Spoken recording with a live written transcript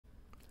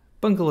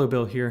Bungalow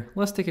Bill here.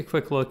 Let's take a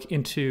quick look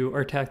into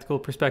our tactical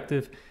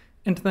perspective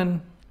and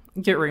then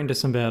get right into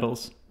some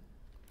battles.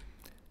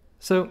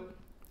 So,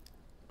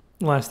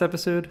 last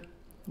episode,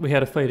 we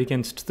had a fight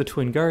against the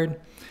Twin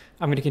Guard.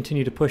 I'm going to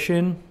continue to push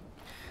in.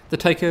 The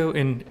Tycho,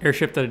 an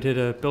airship that I did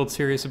a build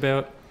series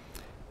about,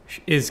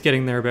 is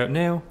getting there about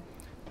now.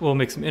 We'll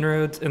make some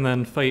inroads and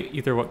then fight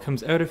either what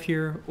comes out of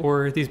here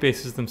or these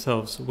bases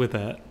themselves with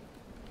that.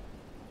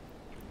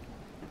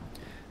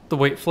 The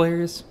White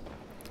Flares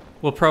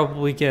will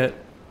probably get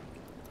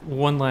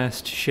one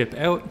last ship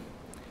out,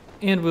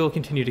 and we'll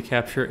continue to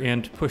capture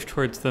and push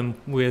towards them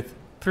with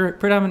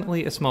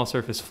predominantly a small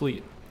surface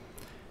fleet.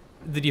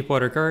 The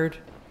Deepwater Guard,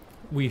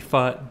 we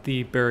fought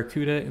the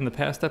Barracuda in the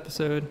past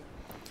episode,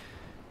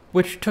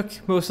 which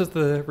took most of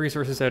the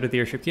resources out of the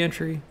airship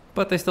gantry,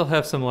 but they still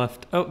have some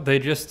left. Oh, they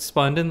just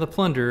spawned in the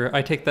Plunder.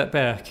 I take that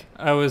back.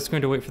 I was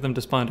going to wait for them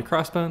to spawn to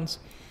Crossbones,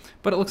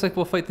 but it looks like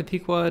we'll fight the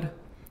Pequod,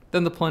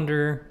 then the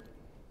Plunder,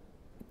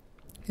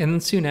 and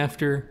then soon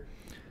after,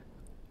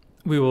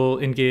 we will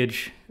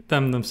engage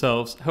them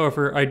themselves.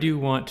 However, I do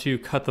want to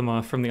cut them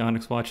off from the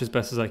Onyx Watch as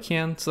best as I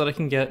can so that I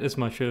can get as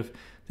much of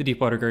the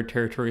Deepwater Guard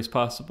territory as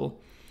possible.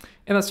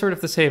 And that's sort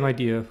of the same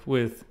idea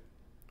with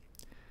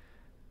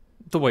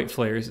the White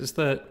Flares, is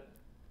that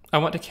I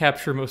want to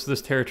capture most of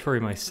this territory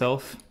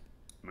myself.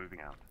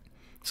 Moving out.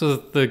 So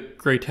that the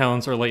Grey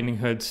Talons or Lightning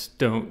Hoods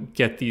don't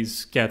get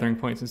these gathering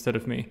points instead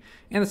of me.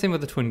 And the same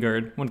with the Twin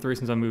Guard, one of the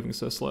reasons I'm moving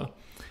so slow.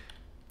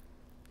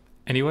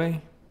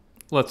 Anyway,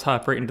 let's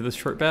hop right into this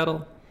short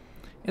battle,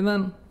 and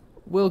then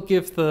we'll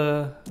give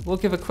a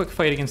quick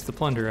fight against the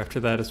Plunder after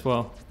that as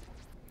well.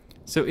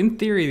 So in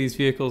theory, these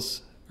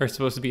vehicles are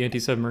supposed to be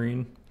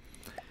anti-submarine.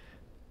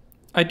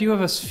 I do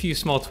have a few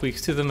small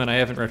tweaks to them, and I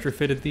haven't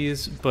retrofitted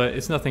these, but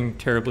it's nothing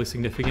terribly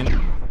significant.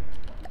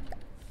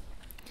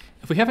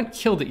 If we haven't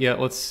killed it yet,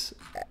 let's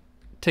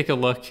take a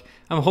look.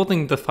 I'm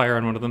holding the fire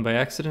on one of them by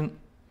accident.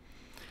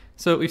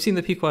 So we've seen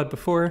the Pequod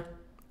before,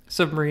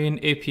 submarine,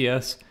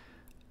 APS.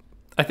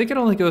 I think it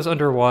only goes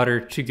underwater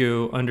to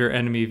go under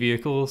enemy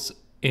vehicles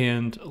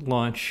and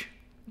launch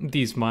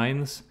these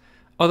mines.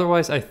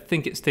 Otherwise, I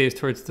think it stays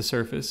towards the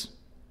surface.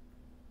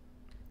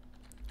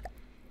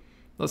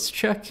 Let's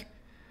check.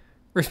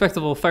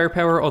 Respectable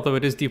firepower, although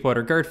it is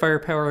Deepwater Guard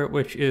firepower,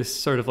 which is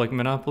sort of like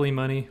Monopoly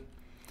money.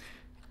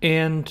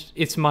 And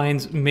its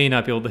mines may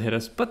not be able to hit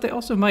us, but they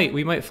also might.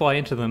 We might fly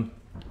into them.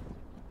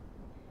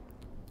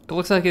 It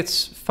looks like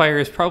its fire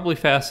is probably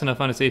fast enough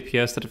on its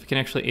APS that if it can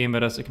actually aim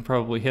at us, it can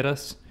probably hit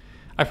us.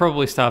 I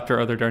probably stopped our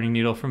other Darning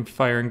Needle from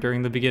firing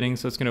during the beginning,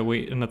 so it's going to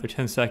wait another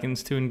 10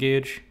 seconds to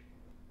engage.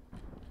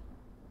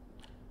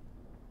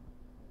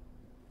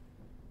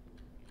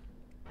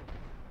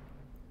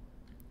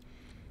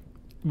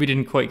 We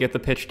didn't quite get the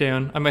pitch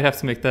down. I might have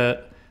to make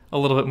that a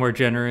little bit more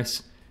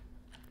generous.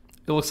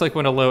 It looks like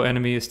when a low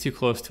enemy is too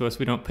close to us,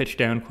 we don't pitch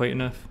down quite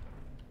enough.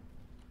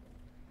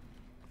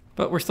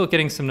 But we're still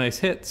getting some nice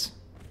hits.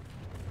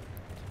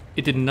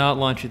 It did not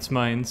launch its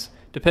mines.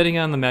 Depending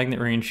on the magnet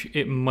range,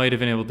 it might have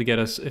been able to get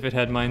us if it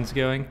had mines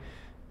going.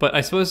 But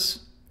I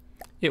suppose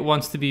it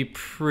wants to be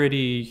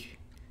pretty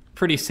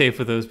safe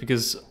with those,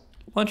 because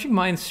launching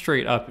mines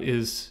straight up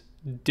is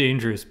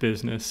dangerous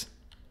business.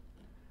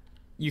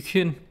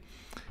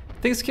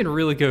 Things can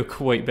really go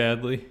quite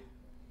badly.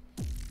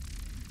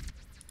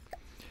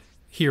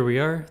 Here we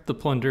are. The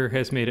Plunder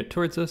has made it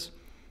towards us.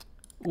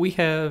 We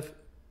have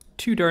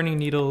 2 Darning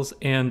Needles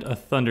and a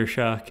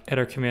Thundershock at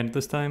our command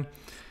this time,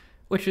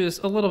 which is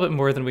a little bit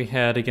more than we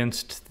had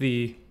against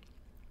the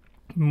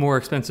more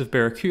expensive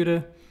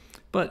Barracuda,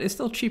 but it's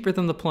still cheaper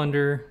than the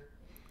Plunder,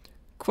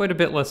 quite a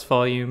bit less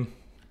volume,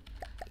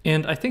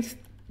 and I think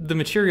the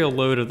material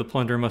load of the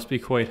Plunder must be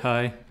quite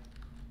high.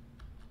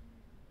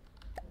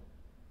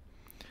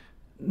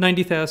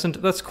 90,000,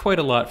 that's quite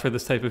a lot for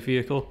this type of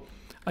vehicle.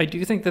 I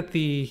do think that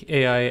the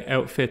AI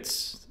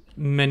outfits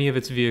many of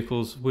its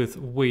vehicles with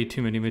way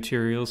too many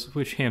materials,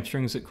 which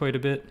hamstrings it quite a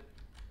bit.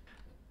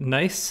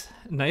 Nice,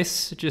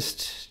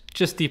 just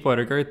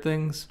Deepwater Guard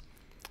things.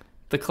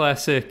 The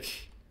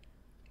classic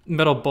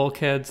metal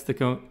bulkheads that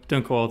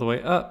don't go all the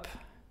way up.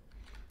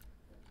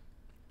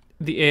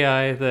 The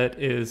AI that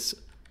is...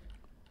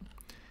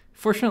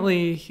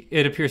 Fortunately,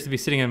 it appears to be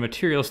sitting on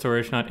material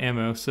storage, not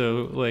ammo,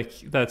 so like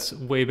that's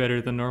way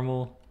better than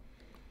normal.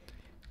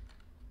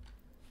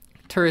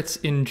 Turrets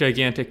in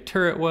gigantic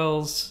turret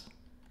wells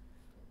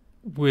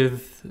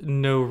with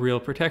no real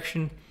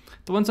protection.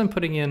 The ones I'm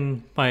putting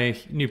in my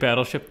new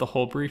battleship, the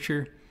Hull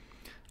Breacher,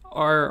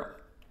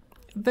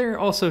 they're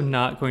also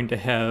not going to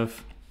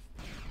have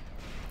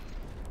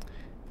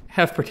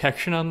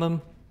protection on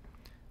them,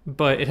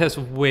 but it has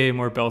way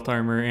more belt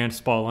armor and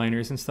spall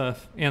liners and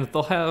stuff, and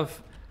they'll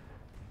have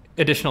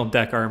additional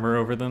deck armor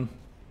over them.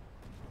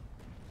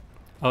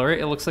 Alright,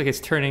 it looks like it's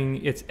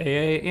turning its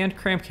AA and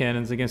cramp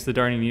cannons against the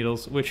Darning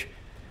Needles, which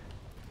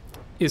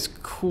is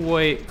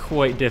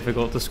quite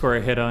difficult to score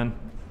a hit on.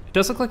 It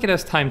does look like it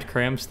has timed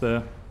crams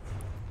though,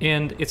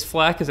 and its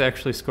flak is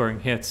actually scoring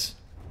hits.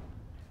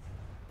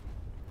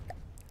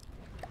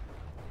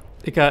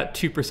 It got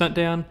 2%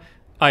 down.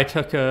 I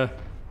took a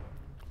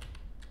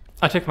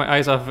I took my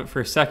eyes off of it for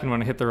a second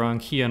when I hit the wrong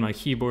key on my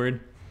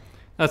keyboard.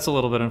 That's a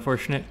little bit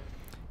unfortunate.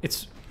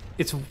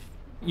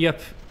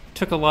 Yep,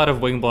 took a lot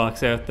of wing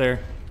blocks out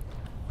there.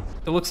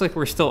 It looks like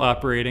we're still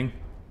operating.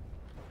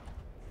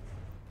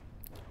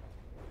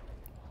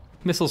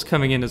 Missiles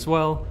coming in as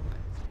well.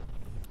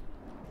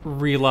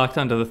 Relocked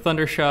onto the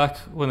Thundershock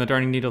when the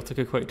Darning Needle took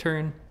a quick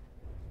turn.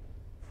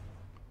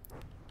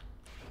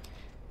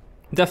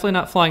 Definitely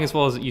not flying as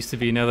well as it used to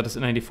be now that it's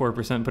at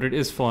 94%, but it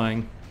is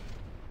flying.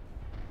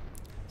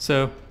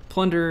 So,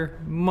 Plunder,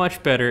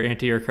 much better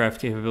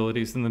anti-aircraft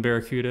capabilities than the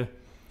Barracuda.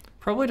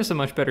 Probably just a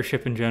much better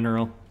ship in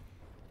general.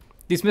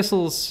 These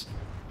missiles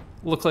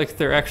look like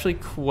they're actually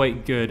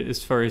quite good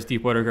as far as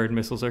Deepwater Guard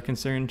missiles are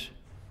concerned.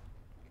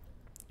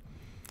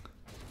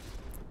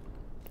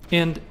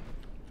 And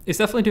it's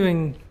definitely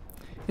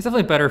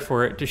better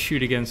for it to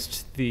shoot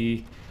against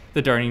the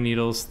Darning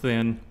Needles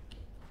than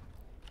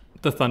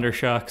the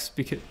Thundershocks,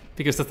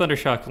 because the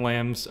Thundershock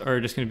lambs are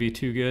just going to be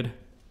too good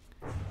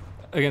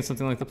against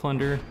something like the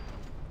Plunder.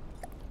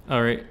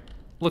 Alright,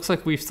 looks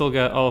like we've still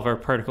got all of our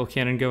particle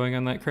cannon going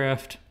on that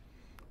craft,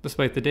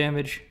 despite the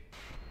damage.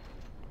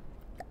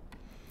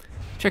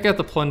 Check out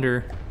the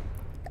Plunder.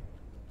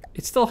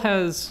 It still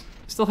has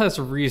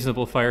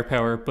reasonable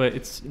firepower, but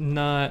it's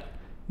not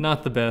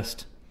the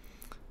best.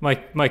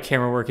 My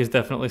camera work is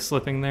definitely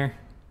slipping there.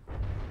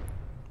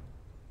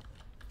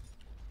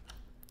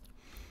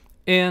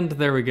 And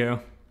there we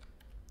go.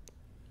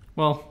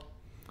 Well,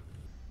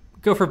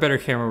 go for better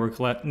camera work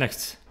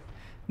next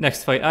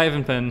fight. I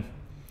haven't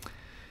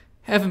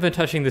been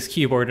touching this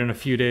keyboard in a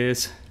few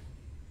days.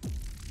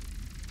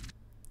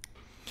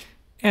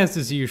 As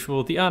is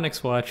usual, the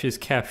Onyx Watch is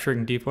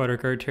capturing Deepwater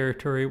Guard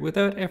territory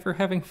without ever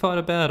having fought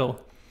a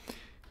battle.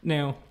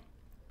 Now,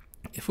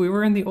 if we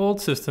were in the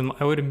old system,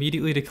 I would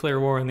immediately declare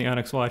war on the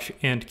Onyx Watch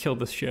and kill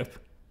this ship.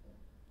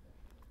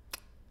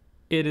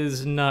 It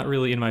is not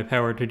really in my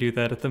power to do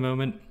that at the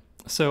moment,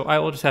 so I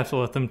will just have to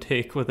let them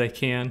take what they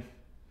can.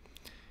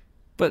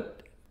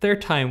 But their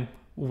time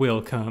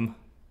will come.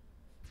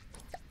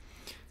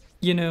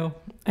 You know,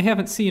 I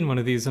haven't seen one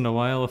of these in a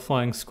while, a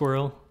flying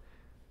squirrel.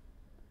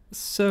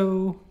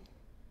 So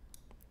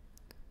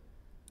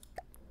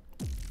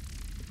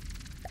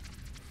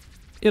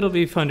it'll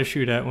be fun to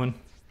shoot at one.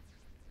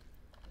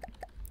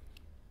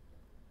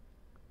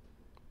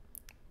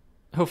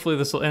 Hopefully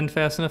this will end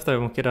fast enough that I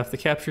won't get off the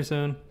capture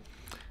zone.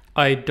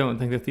 I don't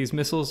think that these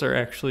missiles are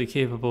actually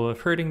capable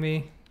of hurting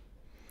me.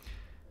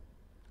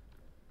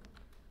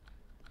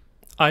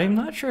 I'm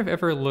not sure I've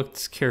ever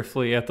looked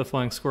carefully at the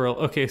flying squirrel.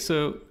 Okay,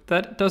 so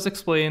that does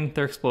explain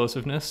their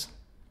explosiveness.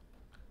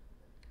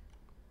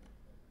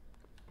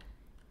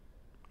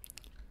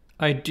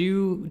 I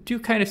do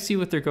kind of see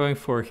what they're going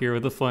for here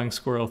with the flying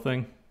squirrel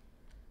thing.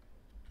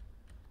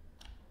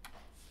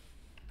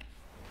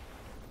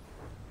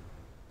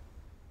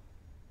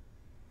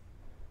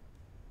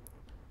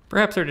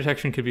 Perhaps our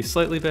detection could be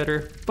slightly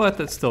better, but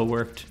that still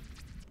worked.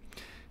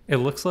 It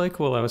looks like,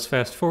 while I was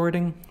fast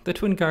forwarding, the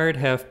Twin Guard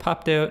have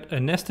popped out a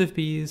nest of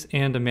bees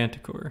and a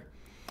manticore.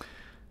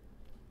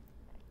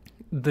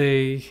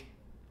 They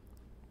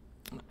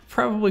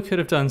probably could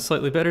have done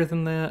slightly better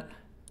than that,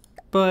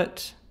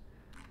 but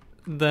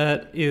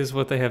that is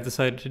what they have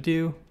decided to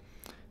do.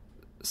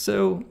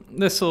 So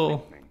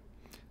this'll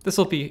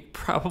be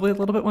probably a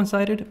little bit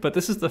one-sided, but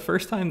this is the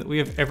first time that we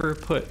have ever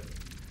put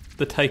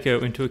the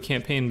Tycho into a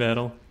campaign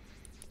battle.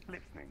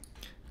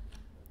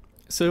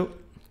 So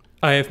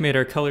I have made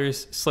our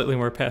colors slightly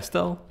more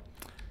pastel.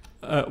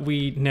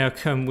 We now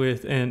come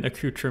with an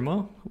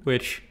accoutrement,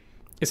 which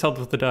is held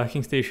with the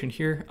docking station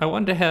here. I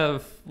wanted to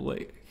have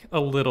like a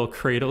little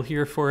cradle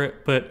here for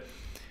it, but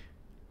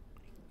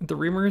the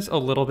reamer is a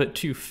little bit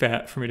too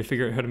fat for me to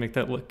figure out how to make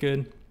that look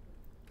good.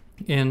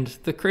 And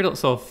the cradle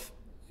itself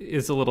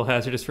is a little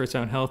hazardous for its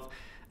own health.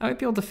 I might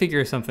be able to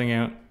figure something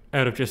out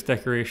of just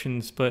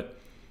decorations, but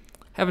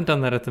haven't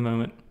done that at the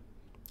moment.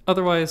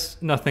 Otherwise,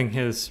 nothing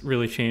has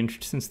really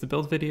changed since the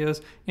build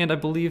videos, and I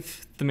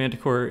believe the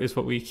Manticore is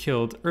what we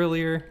killed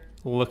earlier.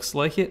 Looks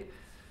like it.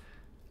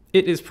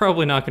 It is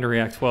probably not going to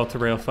react well to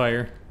rail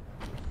fire.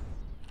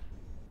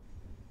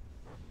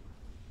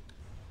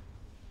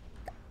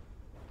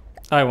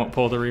 I won't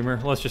pull the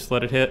reamer. Let's just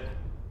let it hit.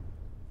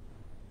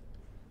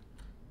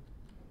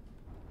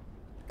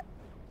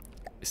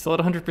 Still at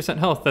 100%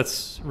 health.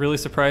 That's really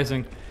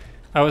surprising.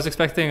 I was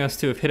expecting us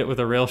to have hit it with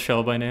a rail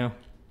shell by now.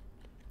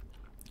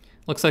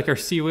 Looks like our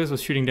Sea Whiz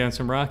was shooting down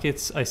some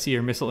rockets. I see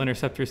our missile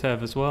interceptors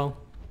have as well.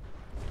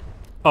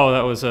 Oh,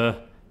 that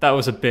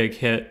was a big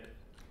hit.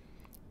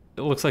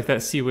 It looks like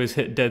that Sea Whiz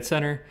hit dead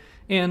center,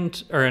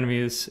 and our enemy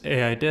is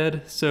AI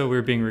dead, so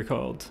we're being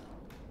recalled.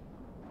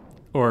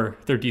 Or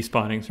their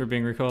despawnings were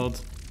being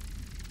recalled.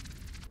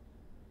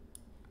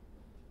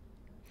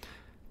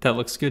 That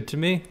looks good to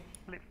me.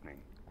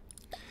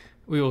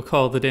 We will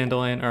call the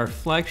Dandelion our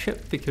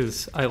flagship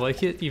because I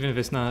like it, even if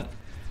it's not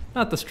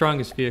the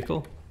strongest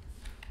vehicle.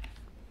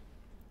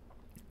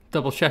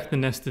 Double check the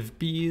nest of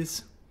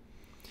bees,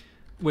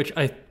 which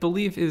I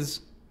believe is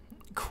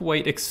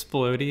quite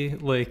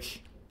explodey.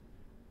 Like,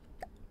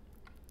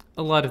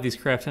 a lot of these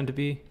craft tend to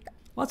be.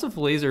 Lots of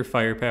laser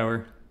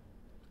firepower.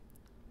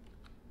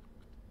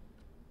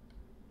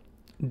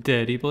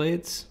 Daddy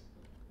blades.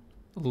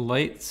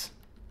 Lights.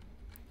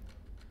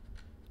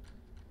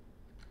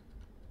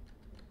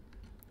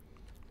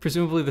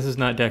 Presumably this is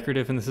not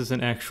decorative and this is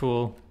an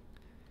actual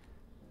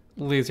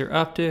laser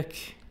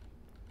optic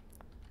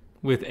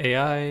with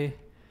AI,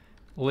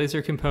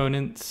 laser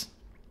components.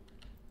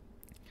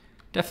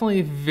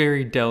 Definitely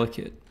very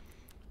delicate.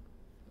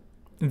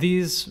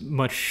 These,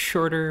 much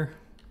shorter,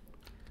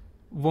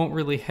 won't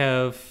really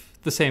have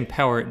the same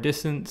power at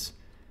distance,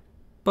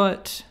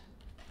 but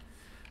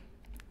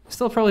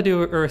still probably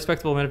do a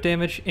respectable amount of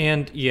damage,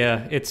 and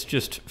yeah, it's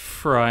just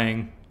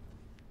frying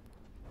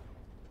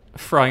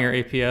our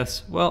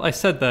APS. Well, I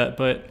said that,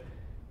 but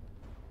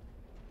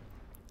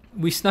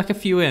we snuck a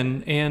few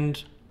in,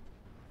 and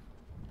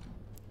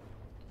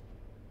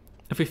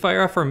if we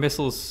fire off our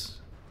missiles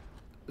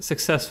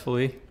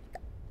successfully,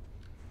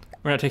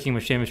 we're not taking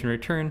much damage in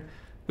return,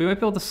 we might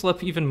be able to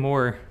slip even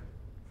more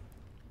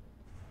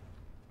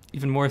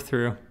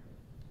through.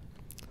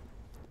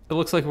 It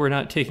looks like we're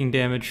not taking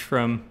damage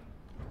from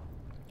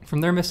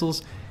their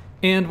missiles,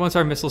 and once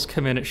our missiles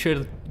come in, it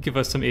should give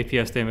us some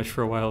APS damage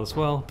for a while as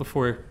well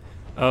before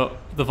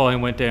the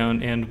volume went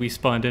down and we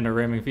spawned in a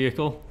ramming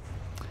vehicle.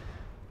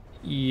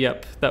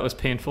 Yep, that was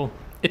painful.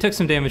 It took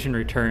some damage in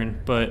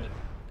return, but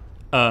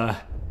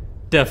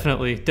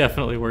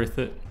definitely worth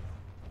it.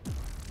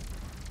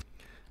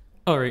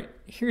 Alright,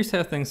 here's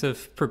how things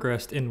have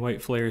progressed in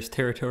White Flare's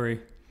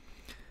territory.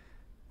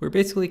 We're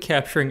basically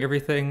capturing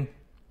everything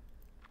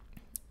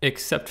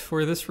except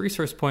for this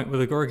resource point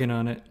with a Gorgon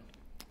on it.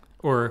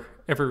 Or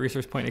every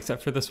resource point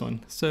except for this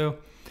one. So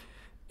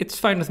it's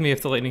fine with me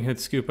if the Lightning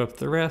Hoods scoop up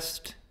the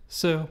rest.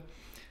 So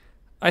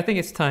I think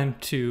it's time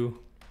to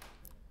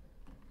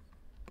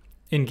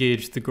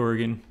engage the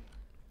Gorgon.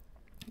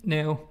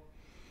 Now,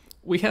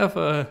 we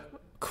have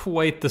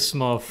quite the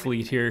small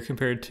fleet here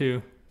compared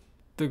to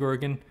the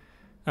Gorgon.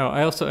 Oh,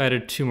 I also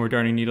added 2 more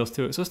Darning Needles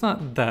to it, so it's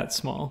not that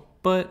small,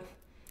 but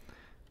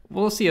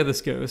we'll see how this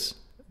goes.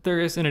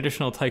 There is an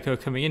additional Tycho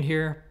coming in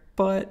here,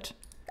 but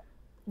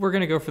we're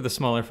going to go for the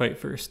smaller fight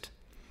first.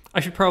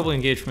 I should probably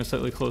engage from a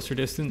slightly closer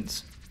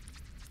distance.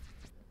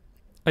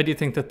 I do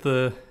think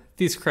that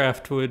these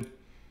craft would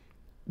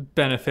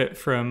benefit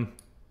from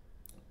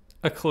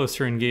a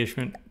closer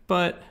engagement,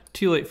 but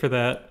too late for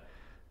that.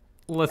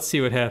 Let's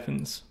see what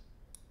happens.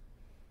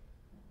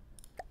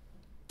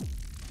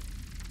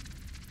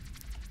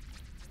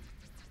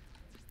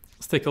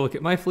 Let's take a look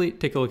at my fleet,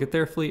 take a look at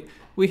their fleet.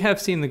 We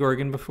have seen the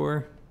Gorgon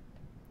before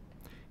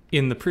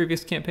in the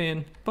previous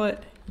campaign,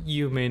 but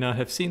you may not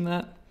have seen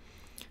that.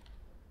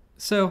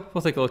 So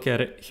we'll take a look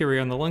at it. Here we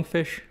are on the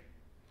Lungfish.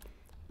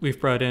 We've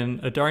brought in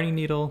a Darning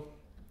Needle,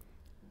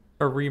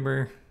 a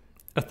Reamer,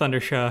 a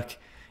Thundershock,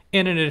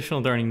 and an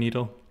additional Darning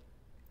Needle.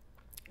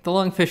 The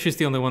Lungfish is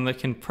the only one that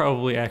can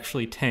probably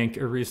actually tank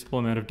a reasonable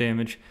amount of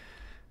damage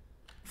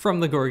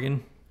from the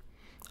Gorgon.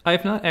 I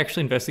have not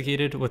actually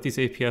investigated what these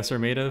APS are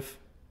made of,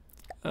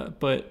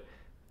 but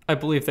I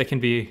believe they can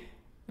be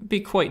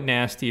quite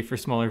nasty for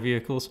smaller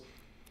vehicles.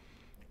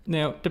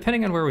 Now,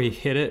 depending on where we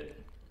hit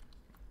it,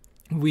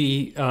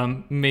 we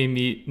may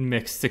meet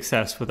mixed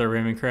success with our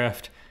ramming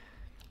craft.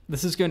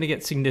 This is going to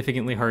get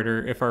significantly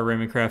harder if our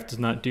ramming craft does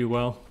not do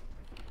well.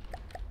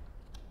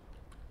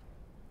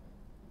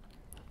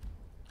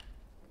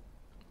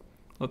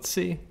 Let's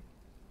see.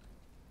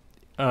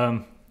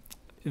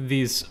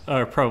 These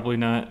are probably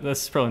not,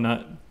 that's probably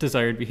not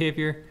desired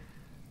behavior.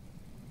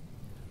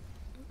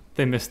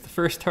 They missed the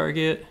first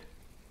target.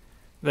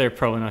 They're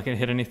probably not going to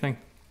hit anything.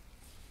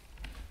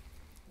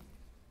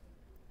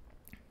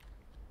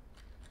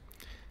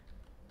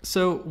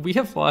 So we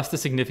have lost a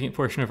significant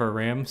portion of our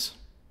rams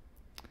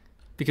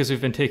because we've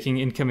been taking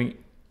incoming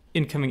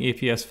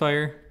APS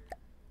fire.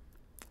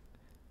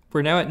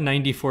 We're now at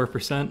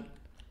 94%.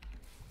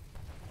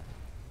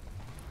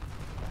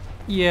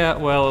 Yeah,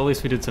 well, at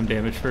least we did some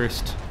damage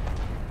first.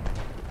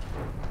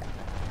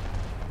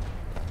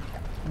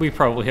 We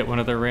probably hit one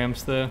of their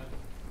rams, though.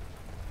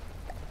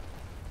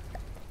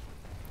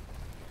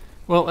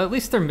 Well, at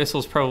least their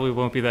missiles probably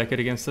won't be that good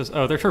against us.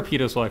 Oh, their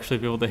torpedoes will actually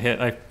be able to hit.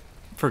 I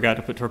forgot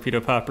to put torpedo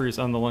poppers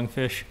on the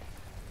Lungfish.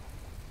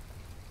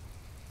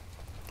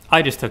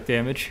 I just took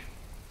damage.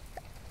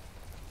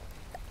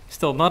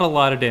 Still not a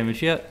lot of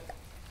damage yet,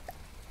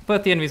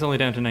 but the enemy's only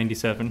down to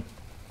 97.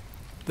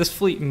 This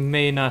fleet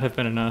may not have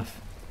been enough.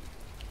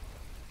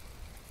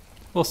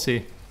 We'll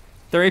see.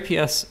 Their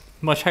APS,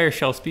 much higher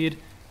shell speed,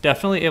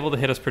 definitely able to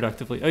hit us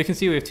productively. Oh, you can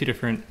see we have two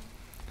different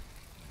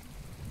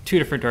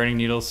Darning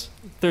Needles.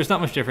 There's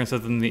not much difference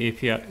other than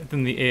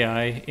the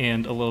AI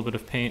and a little bit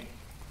of paint.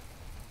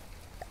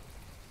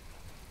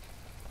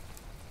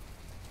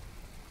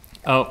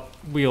 Oh,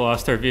 we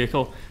lost our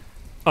vehicle.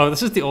 Oh,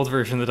 this is the old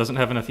version that doesn't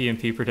have enough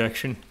EMP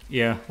protection.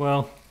 Yeah,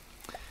 well,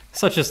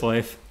 such is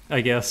life,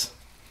 I guess.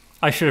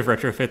 I should have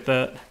retrofit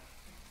that.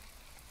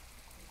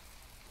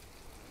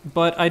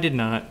 But I did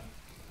not.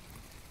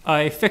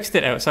 I fixed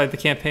it outside the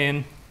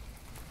campaign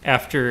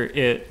after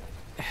it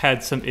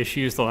had some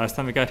issues the last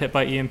time it got hit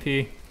by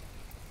EMP.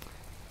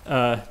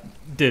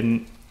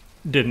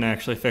 Didn't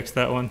actually fix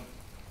that one.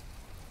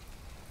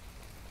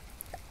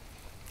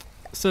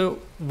 So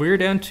we're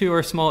down to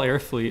our small air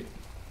fleet.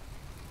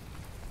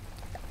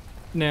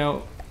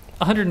 Now,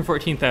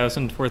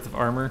 114,000 worth of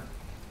armor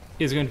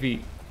is going to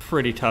be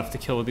pretty tough to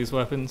kill with these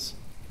weapons.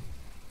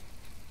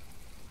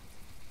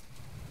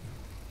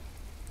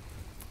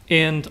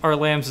 And our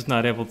lambs is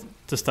not able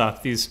to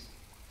stop these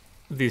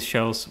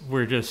shells.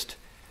 We're just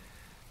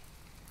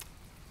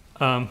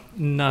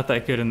not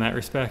that good in that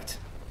respect.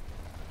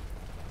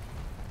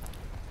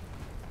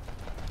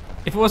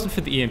 If it wasn't for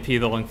the EMP,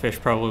 the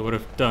lungfish probably would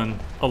have done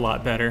a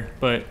lot better,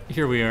 but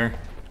here we are.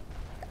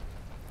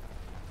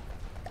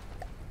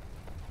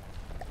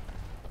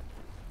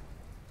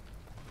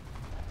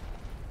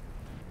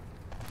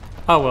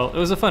 Oh well, it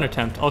was a fun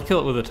attempt. I'll kill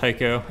it with a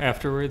Tycho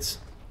afterwards.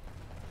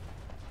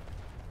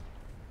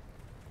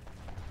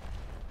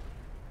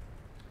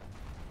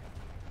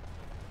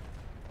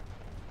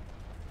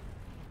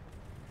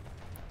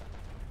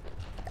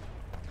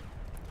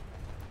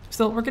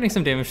 Still, we're getting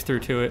some damage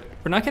through to it.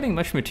 We're not getting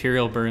much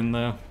material burn,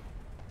 though.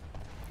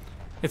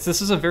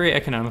 This is a very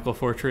economical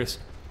fortress.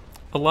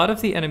 A lot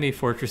of the enemy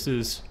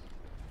fortresses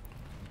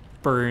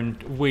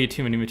burned way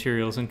too many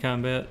materials in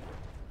combat.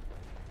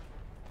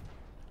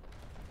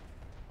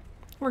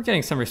 We're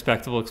getting some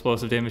respectable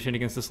explosive damage in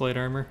against this light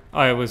armor.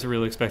 I was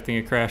really expecting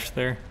a crash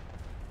there.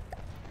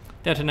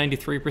 Down to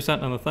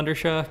 93% on the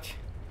Thundershock.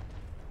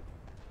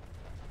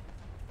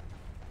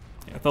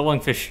 Yeah, the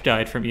lungfish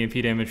died from EMP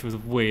damage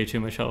with way too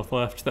much health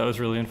left. That was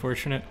really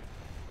unfortunate.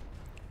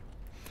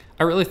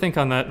 I really think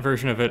on that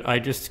version of it, I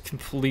just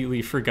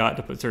completely forgot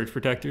to put surge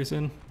protectors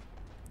in.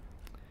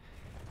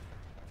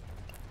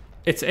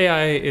 Its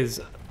AI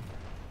is...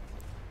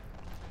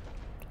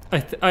 I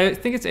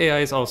think its AI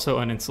is also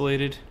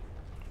uninsulated,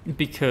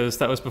 because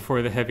that was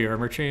before the heavy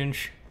armor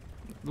change,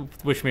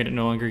 which made it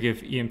no longer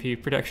give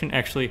EMP protection.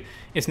 Actually,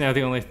 it's now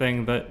the only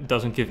thing that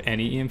doesn't give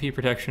any EMP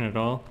protection at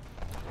all.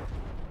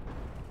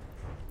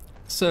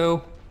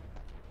 So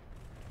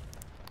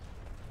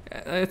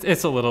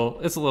it's a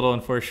little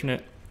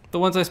unfortunate. The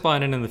ones I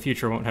spawn in the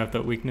future won't have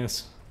that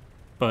weakness,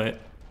 but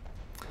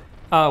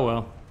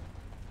well.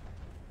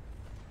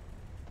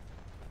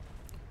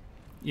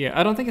 Yeah,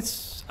 I don't think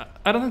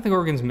the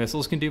Gorgon's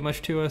missiles can do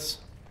much to us,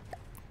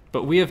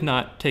 but we have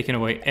not taken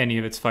away any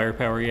of its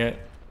firepower yet.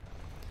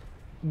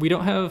 We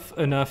don't have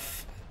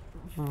enough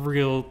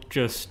real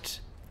just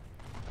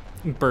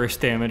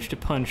burst damage to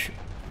punch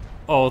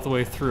all the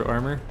way through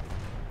armor.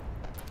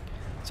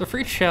 So for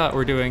each shot,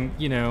 we're doing,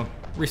 you know,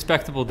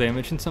 respectable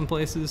damage in some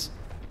places,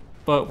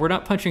 but we're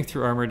not punching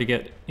through armor to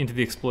get into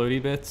the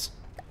explodey bits,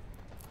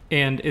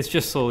 and it's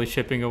just slowly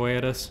chipping away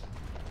at us.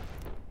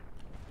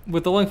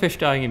 With the lungfish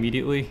dying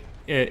immediately,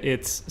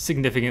 it's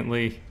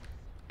significantly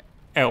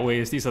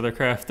outweighs these other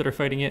craft that are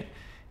fighting it,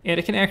 and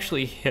it can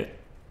actually hit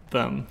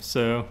them,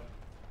 so...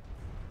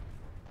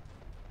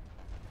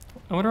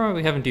 I wonder why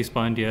we haven't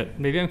despawned yet.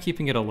 Maybe I'm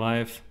keeping it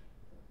alive.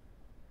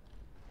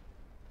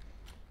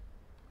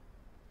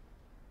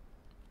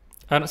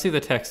 I don't see the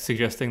text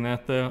suggesting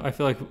that, though. I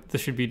feel like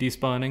this should be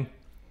despawning.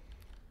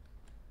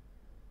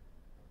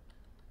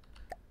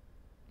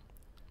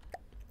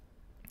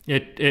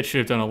 It should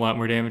have done a lot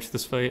more damage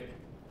this fight.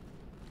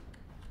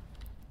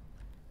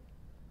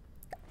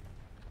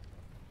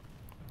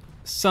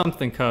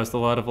 Something caused a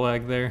lot of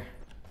lag there.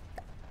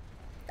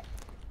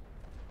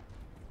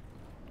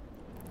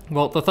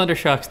 Well, the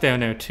Thundershock's down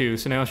now too,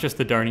 so now it's just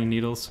the Darning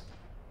Needles.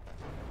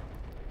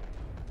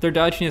 Their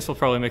dodginess will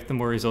probably make them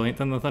more resilient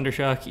than the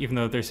Thundershock, even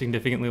though they're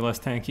significantly less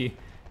tanky.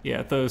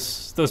 Yeah,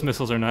 those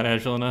missiles are not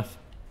agile enough.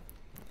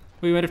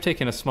 We might have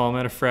taken a small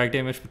amount of frag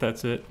damage, but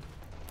that's it.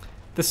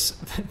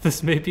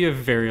 This may be a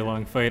very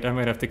long fight. I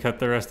might have to cut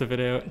the rest of it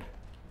out.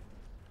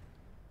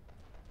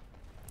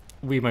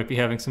 We might be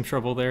having some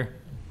trouble there.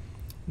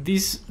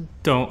 These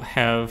don't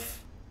have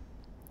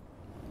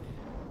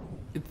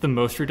the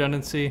most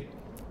redundancy,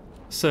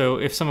 so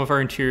if some of our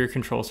interior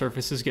control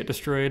surfaces get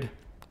destroyed,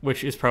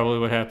 which is probably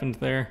what happened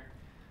there,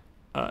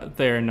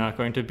 they're not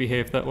going to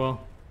behave that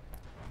well.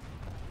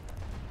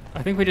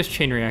 I think we just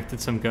chain reacted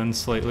some guns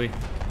slightly.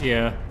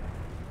 Yeah.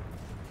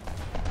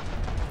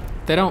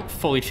 They don't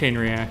fully chain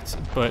react,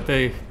 but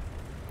they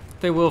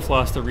will have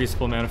lost a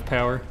reasonable amount of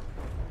power.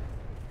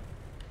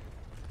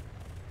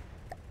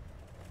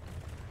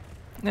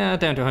 Down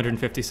to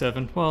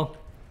 157. Well,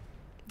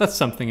 that's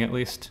something at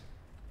least.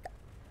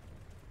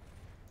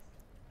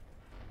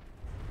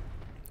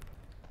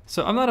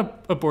 So I'm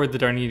not aboard the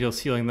Darning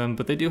Needles healing them,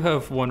 but they do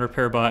have one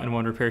repair bot and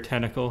one repair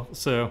tentacle,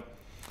 so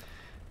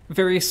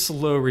very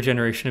slow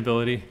regeneration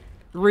ability.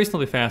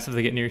 Reasonably fast if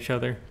they get near each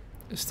other.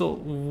 Still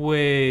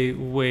way,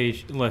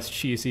 way less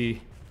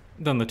cheesy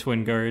than the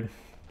Twin Guard.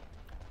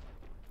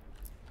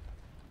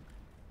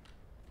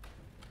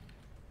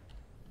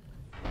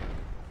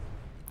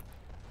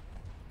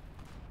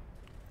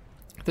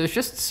 There's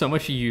just so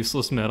much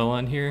useless metal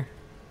on here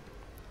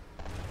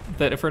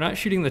that if we're not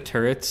shooting the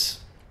turrets,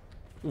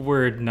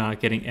 we're not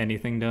getting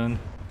anything done.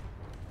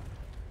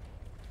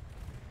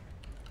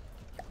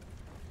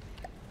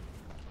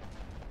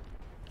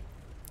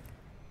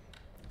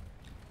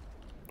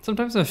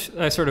 Sometimes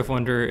I sort of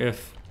wonder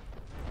if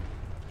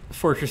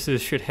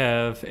fortresses should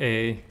have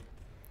a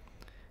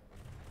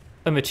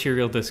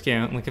material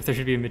discount, like if there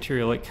should be a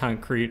material like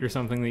concrete or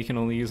something that you can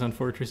only use on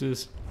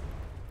fortresses.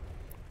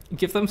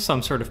 Give them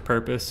some sort of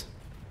purpose.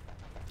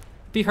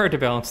 Be hard to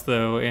balance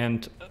though,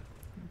 and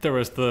there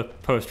was the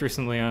post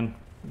recently on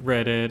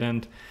Reddit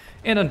and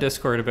on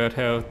Discord about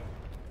how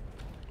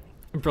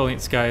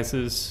Brilliant Skies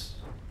is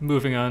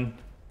moving on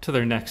to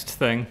their next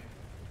thing.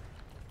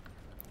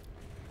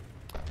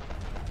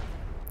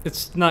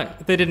 It's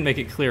not, they didn't make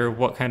it clear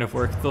what kind of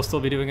work they'll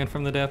still be doing in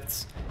From the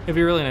Depths. It'd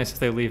be really nice if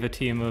they leave a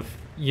team of,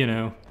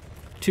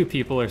 2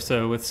 people or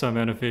so with some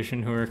amount of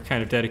vision who are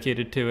kind of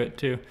dedicated to it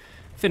to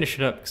finish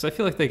it up, because I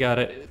feel like they got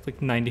it like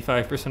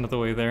 95% of the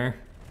way there.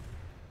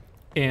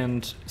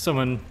 And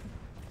someone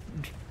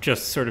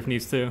just sort of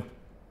needs to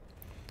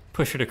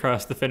push it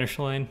across the finish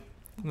line.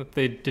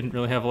 They didn't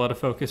really have a lot of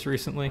focus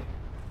recently.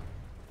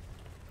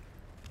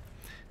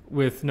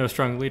 With no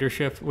strong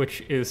leadership,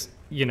 which is,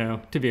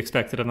 to be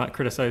expected. I'm not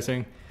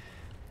criticizing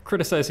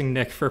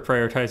Nick for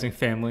prioritizing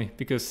family,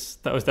 because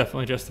that was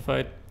definitely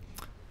justified.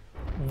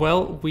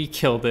 Well, we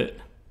killed it.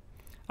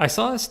 I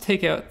saw us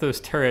take out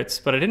those turrets,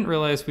 but I didn't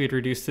realize we had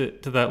reduced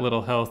it to that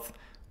little health.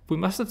 We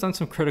must have done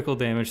some critical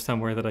damage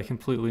somewhere that I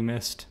completely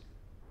missed.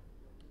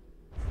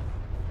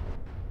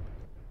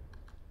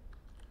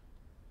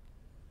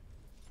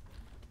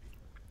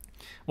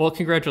 Well,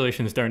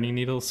 congratulations, Darning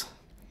Needles.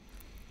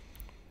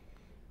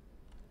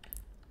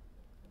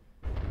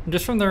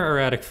 Just from their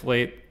erratic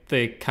flight,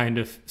 they kind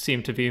of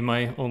seem to be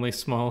my only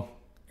small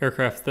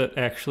aircraft that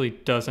actually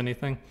does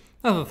anything.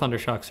 Not that the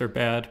Thundershocks are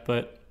bad,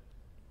 but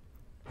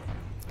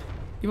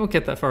you won't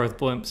get that far with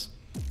blimps.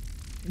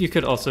 You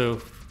could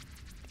also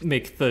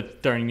make the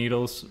Darning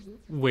Needles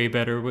way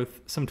better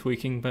with some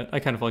tweaking, but I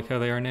kind of like how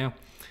they are now.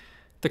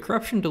 The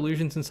corruption,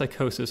 delusions, and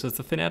psychosis of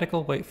the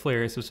fanatical white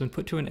flares has been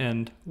put to an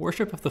end.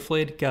 Worship of the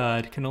flayed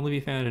god can only be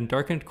found in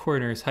darkened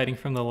corners hiding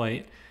from the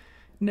light.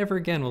 Never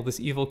again will this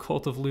evil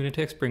cult of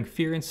lunatics bring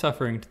fear and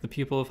suffering to the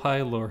people of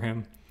High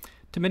Loreham.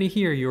 To many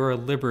here, you are a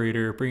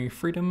liberator, bringing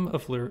freedom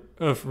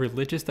of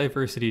religious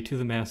diversity to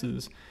the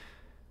masses.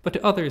 But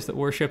to others that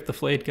worship the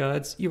flayed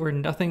gods, you are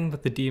nothing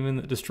but the demon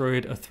that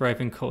destroyed a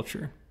thriving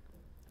culture.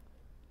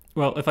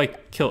 Well, if I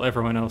kill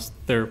everyone else,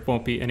 there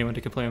won't be anyone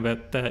to complain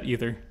about that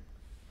either.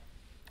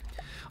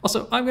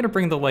 Also, I'm going to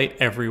bring the light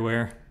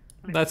everywhere.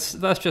 That's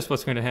just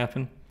what's going to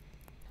happen.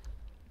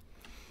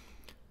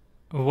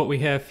 What we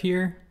have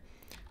here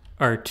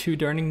are 2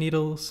 Darning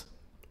Needles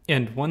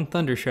and 1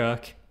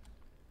 Thundershock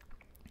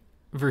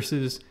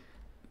versus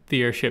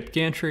the airship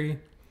Gantry,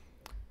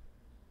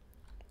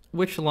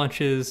 which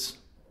launches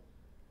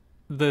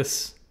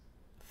this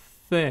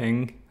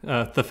thing,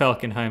 the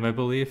Falkenheim, I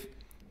believe.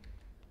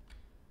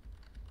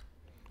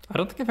 I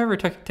don't think I've ever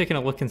taken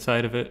a look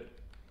inside of it.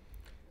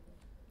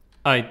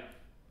 I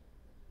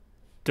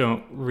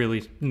don't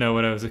really know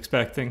what I was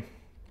expecting.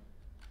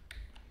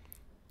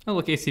 Oh,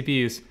 look,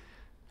 ACBs.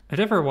 I've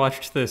never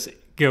watched this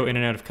go in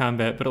and out of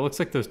combat, but it looks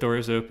like those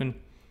doors open.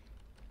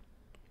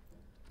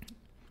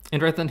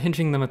 And rather than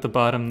hinging them at the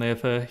bottom, they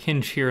have a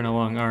hinge here and a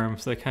long arm,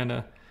 so they kind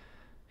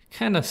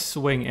of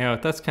swing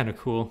out. That's kind of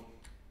cool.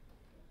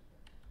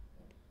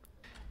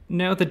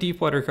 Now the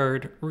Deepwater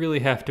Guard really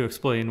have to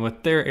explain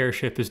what their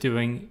airship is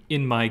doing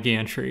in my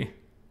gantry.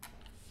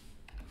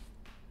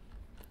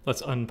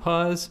 Let's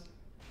unpause.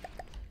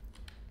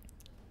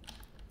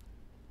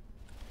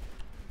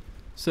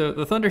 So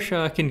the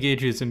Thundershock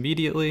engages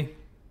immediately.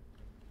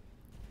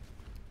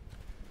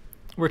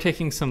 We're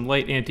taking some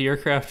light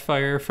anti-aircraft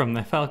fire from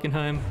the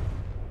Falkenheim.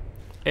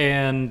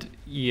 And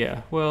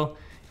yeah, well,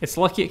 it's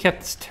lucky it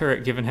kept its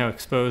turret given how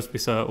exposed we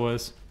saw it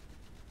was.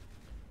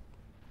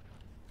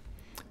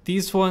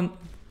 These Darning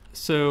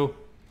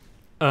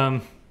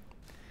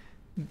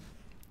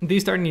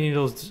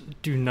Needles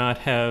do not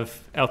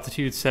have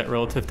altitude set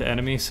relative to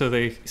enemy, so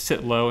they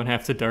sit low and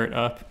have to dart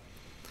up.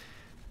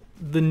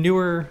 The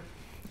newer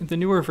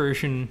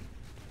version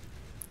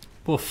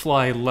will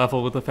fly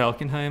level with the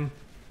Falkenheim,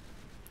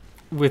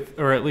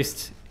 or at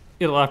least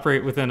it'll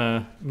operate within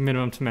a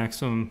minimum to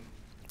maximum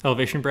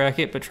elevation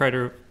bracket, but try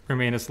to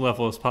remain as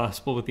level as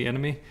possible with the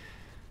enemy.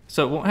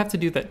 So it won't have to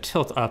do that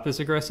tilt up as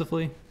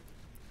aggressively.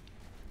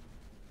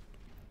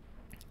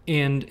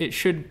 And it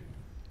should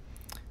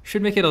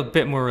make it a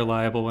bit more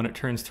reliable when it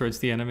turns towards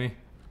the enemy.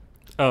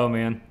 Oh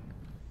man.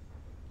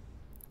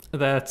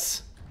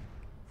 That's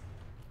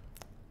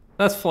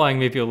flying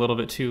maybe a little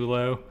bit too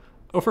low.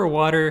 Over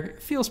water,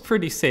 it feels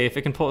pretty safe.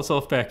 It can pull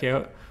itself back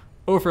out.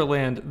 Over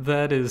land,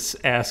 that is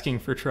asking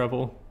for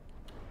trouble.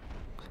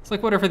 It's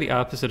like whatever the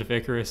opposite of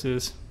Icarus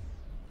is.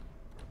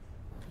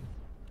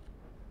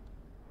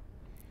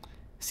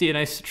 See a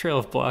nice trail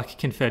of block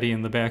confetti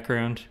in the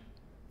background.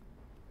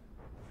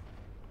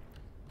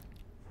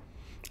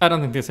 I don't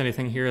think there's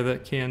anything here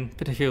that can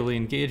particularly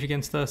engage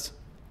against us.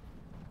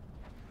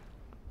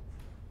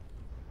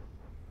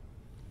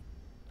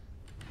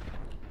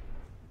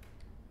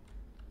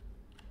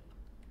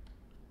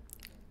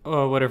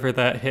 Oh, whatever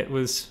that hit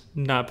was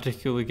not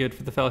particularly good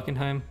for the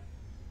Falkenheim.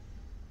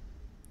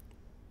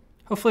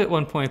 Hopefully at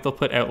one point they'll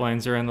put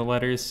outlines around the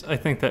letters. I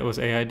think that was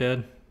AI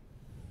did.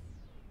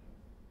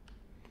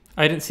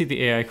 I didn't see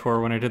the AI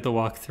core when I did the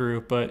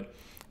walkthrough, but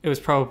it was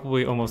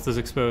probably almost as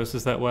exposed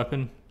as that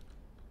weapon.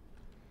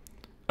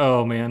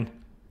 Oh man.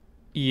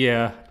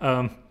 Yeah,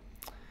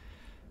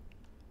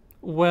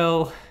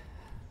 well,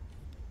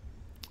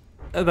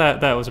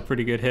 that was a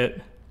pretty good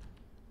hit.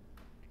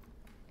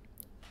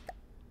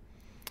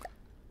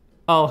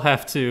 I'll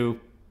have to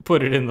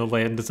put it in the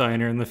land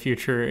designer in the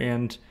future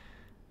and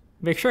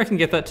make sure I can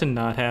get that to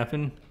not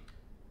happen.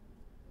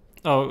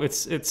 Oh,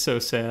 it's so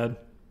sad.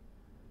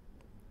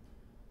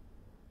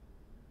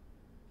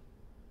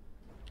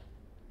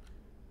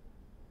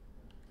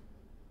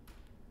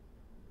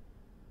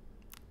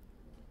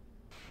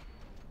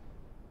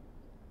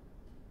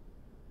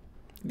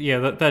 Yeah,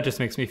 that just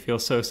makes me feel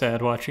so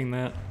sad watching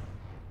that.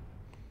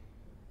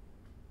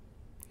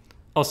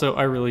 Also,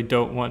 I really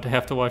don't want to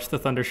have to watch the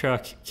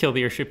Thundershock kill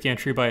the airship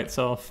gantry by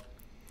itself.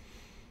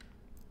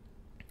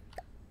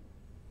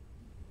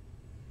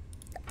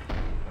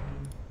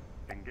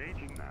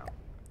 Engaging now.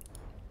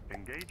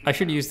 Engaging I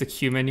should use the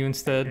Q menu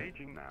instead,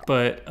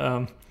 but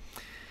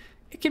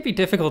it can be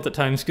difficult at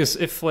times because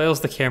it flails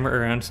the camera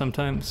around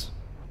sometimes.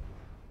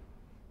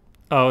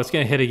 Oh, it's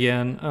gonna hit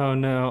again. Oh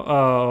no.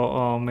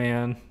 Oh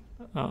man.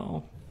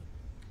 Oh.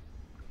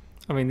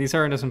 I mean, these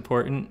aren't as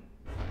important,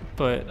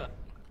 but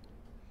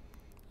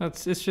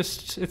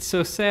it's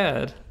so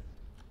sad.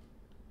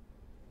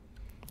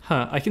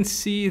 Huh, I can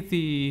see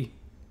the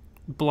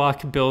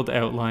block build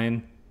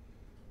outline.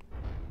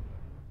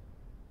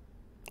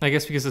 I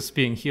guess because it's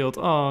being healed.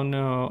 Oh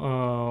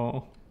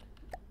no,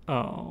 oh.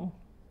 Oh.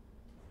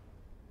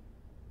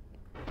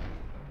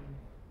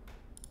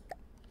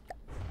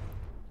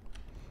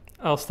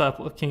 I'll stop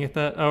looking at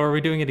that. Oh, are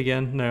we doing it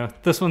again? No.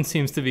 This one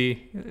seems to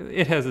be...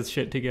 It has its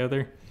shit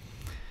together.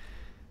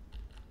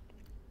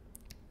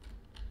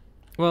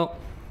 Well,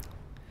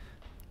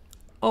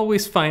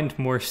 always find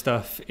more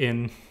stuff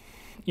in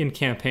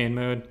campaign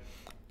mode.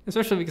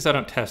 Especially because I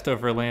don't test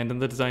overland in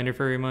the designer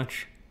very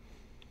much.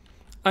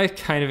 I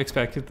kind of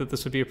expected that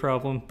this would be a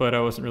problem, but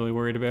I wasn't really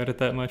worried about it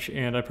that much,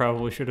 and I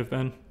probably should have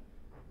been.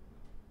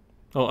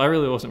 Well, I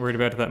really wasn't worried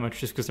about it that much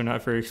just because they're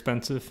not very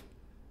expensive.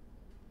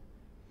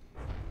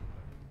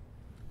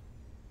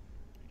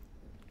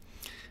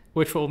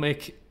 Which will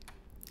make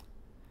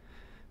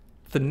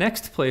the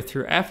next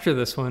playthrough after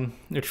this one,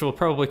 which will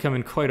probably come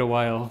in quite a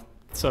while,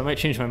 so I might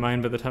change my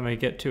mind by the time I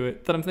get to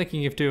it, that I'm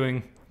thinking of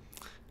doing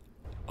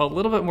a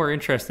little bit more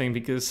interesting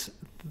because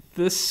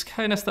this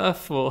kind of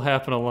stuff will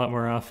happen a lot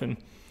more often.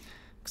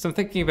 Because I'm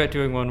thinking about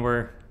doing one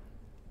where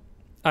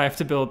I have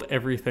to build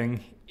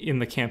everything in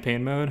the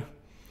campaign mode,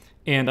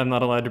 and I'm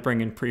not allowed to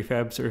bring in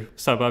prefabs or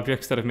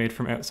sub-objects that I've made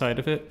from outside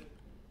of it.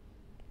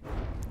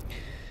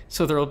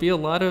 So there will be a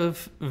lot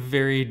of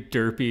very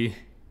derpy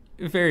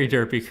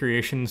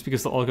creations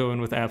because they'll all go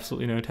in with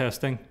absolutely no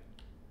testing.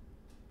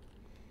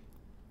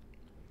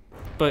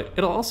 But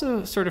it'll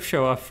also sort of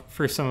show off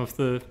for some of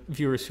the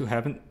viewers who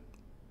haven't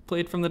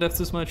played From the Depths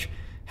as much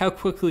how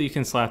quickly you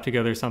can slap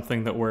together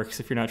something that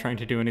works if you're not trying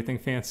to do anything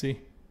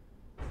fancy.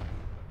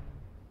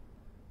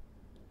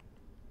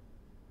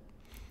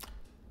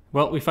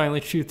 Well, we finally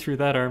chewed through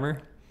that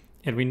armor,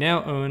 and we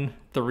now own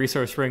the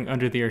resource ring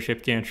under the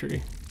airship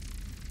gantry.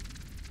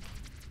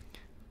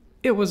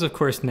 It was, of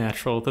course,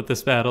 natural that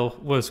this battle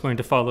was going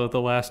to follow the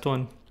last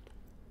one.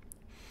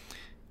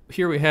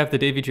 Here we have the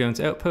Davy Jones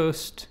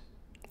outpost,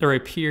 a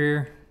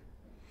rapier,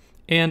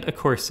 and a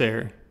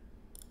corsair.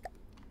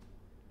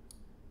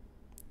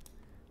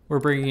 We're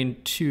bringing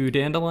in 2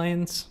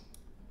 dandelions,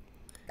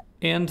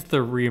 and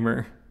the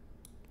reamer,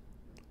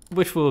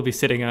 which we'll be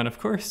sitting on, of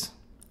course.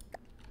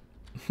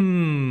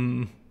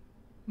 Not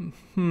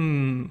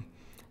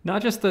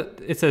just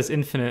that it says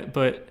infinite,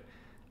 but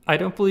I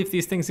don't believe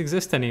these things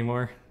exist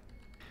anymore.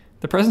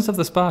 The presence of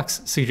this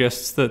box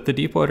suggests that the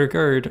Deepwater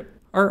Guard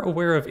are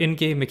aware of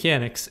in-game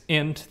mechanics,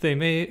 and they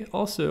may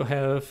also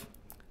have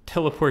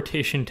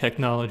teleportation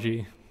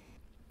technology.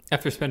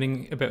 After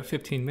spending about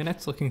 15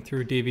 minutes looking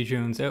through Davy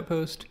Jones'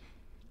 outpost,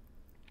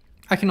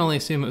 I can only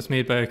assume it was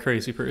made by a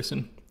crazy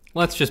person.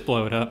 Let's just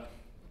blow it up.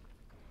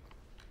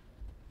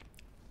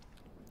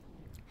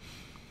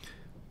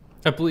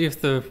 I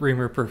believe the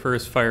reamer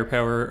prefers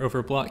firepower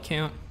over block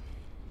count.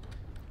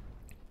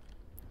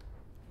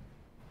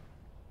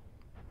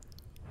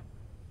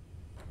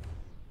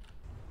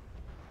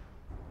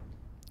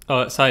 Oh,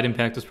 that side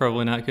impact was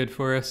probably not good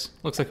for us.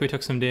 Looks like we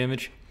took some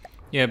damage.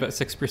 Yeah, about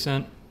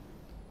 6%.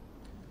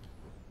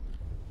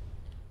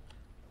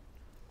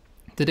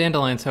 The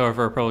dandelions,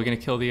 however, are probably going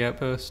to kill the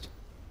outpost.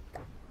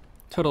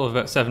 Total of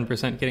about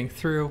 7% getting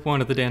through. One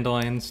of the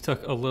dandelions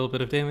took a little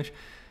bit of damage.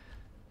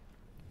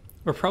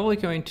 We're probably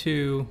going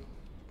to...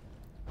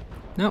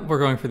 Nope, we're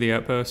going for the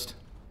outpost.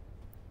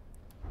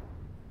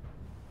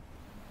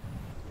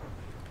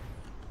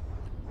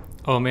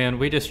 Oh man,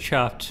 we just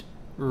chopped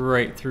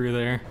right through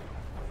there.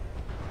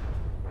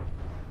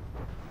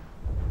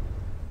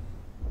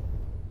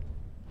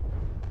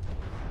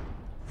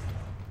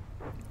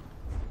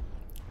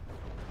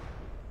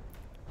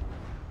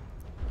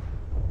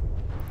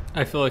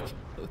 I feel like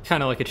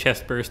kind of like a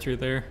chest burster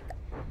there.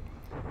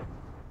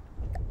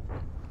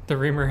 The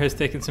Reamer has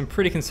taken some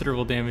pretty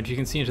considerable damage. You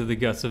can see into the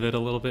guts of it a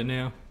little bit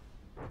now.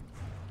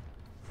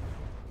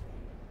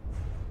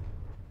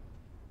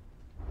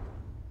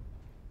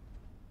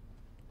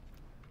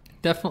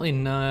 Definitely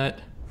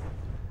not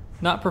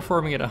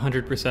performing at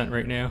 100%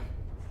 right now.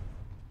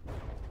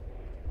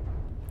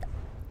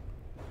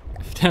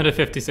 Down to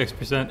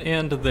 56%,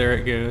 and there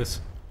it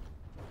goes.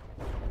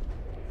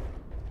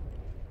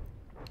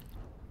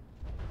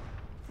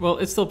 Well,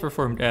 it still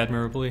performed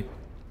admirably.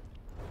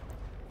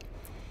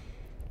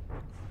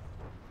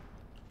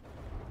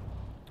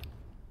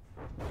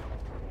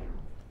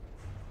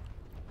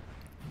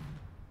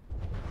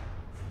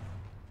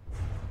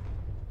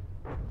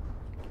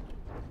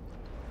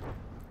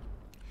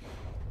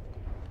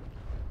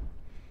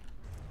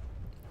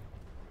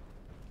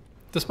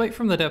 Despite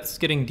From the Depths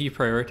getting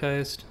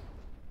deprioritized,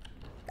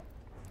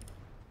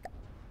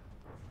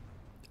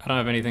 I don't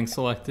have anything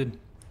selected.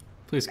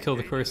 Please kill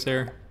the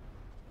Corsair.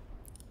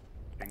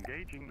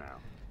 Engaging now.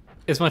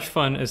 As much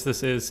fun as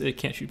this is, it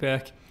can't shoot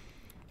back.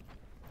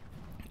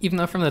 Even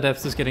though From the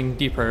Depths is getting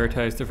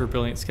deprioritized over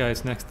Brilliant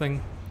Sky's next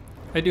thing,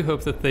 I do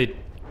hope that they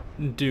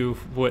do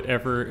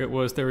whatever it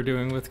was they were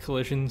doing with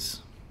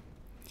collisions.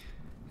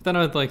 Then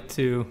I would like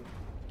to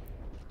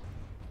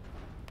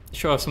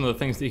show off some of the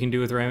things that you can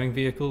do with ramming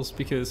vehicles,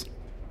 because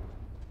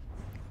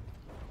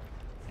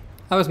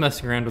I was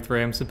messing around with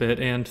rams a bit,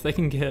 and they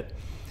can get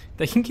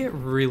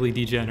really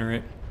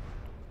degenerate.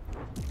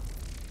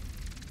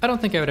 I don't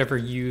think I would ever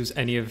use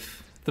any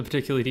of the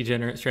particularly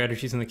degenerate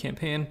strategies in the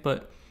campaign,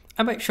 but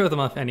I might show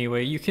them off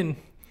anyway. You can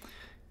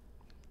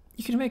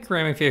make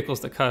ramming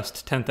vehicles that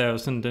cost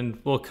 10,000 and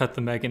we'll cut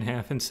the meg in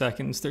half in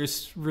seconds.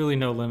 There's really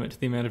no limit to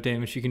the amount of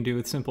damage you can do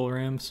with simple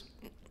rams.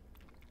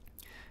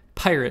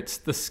 Pirates,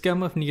 the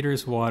scum of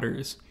Nidr's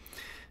waters.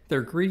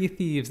 They're greedy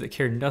thieves that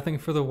care nothing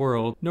for the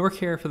world, nor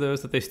care for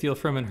those that they steal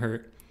from and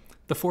hurt.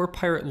 The 4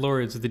 pirate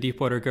lords of the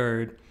Deepwater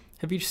Guard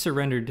have each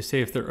surrendered to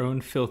save their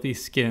own filthy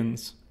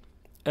skins.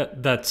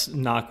 That's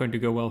not going to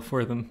go well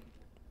for them.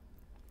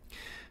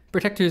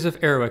 Protectors of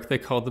Airwick they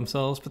called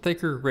themselves, but they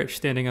grew rich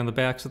standing on the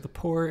backs of the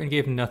poor and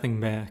gave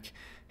nothing back.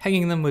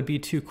 Hanging them would be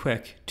too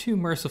quick, too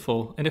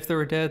merciful, and if they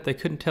were dead, they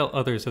couldn't tell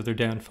others of their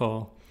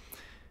downfall.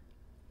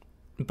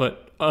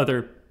 But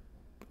other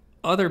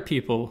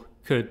people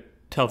could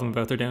tell them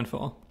about their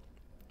downfall.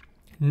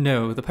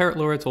 No, the pirate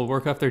lords will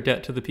work off their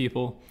debt to the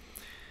people.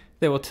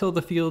 They will till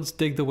the fields,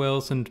 dig the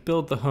wells, and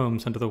build the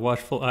homes under the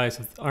watchful eyes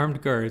of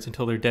armed guards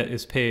until their debt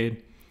is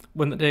paid.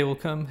 When the day will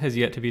come has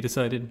yet to be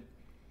decided.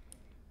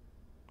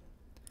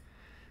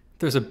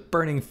 There's a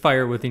burning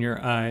fire within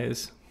your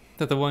eyes,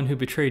 that the one who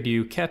betrayed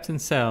you, Captain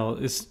Sal,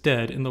 is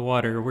dead in the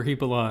water where he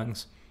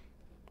belongs.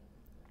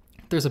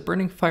 There's a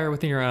burning fire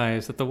within your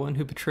eyes that the one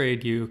who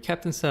betrayed you,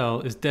 Captain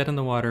Sal, is dead in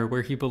the water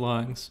where he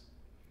belongs.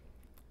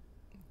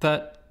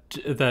 That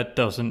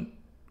doesn't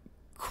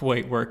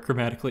quite work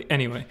grammatically.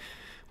 Anyway,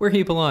 where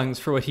he belongs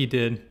for what he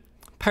did.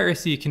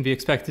 Piracy can be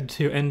expected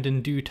to end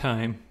in due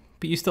time,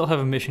 but you still have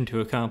a mission to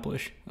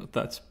accomplish.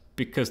 That's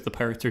because the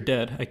pirates are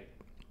dead.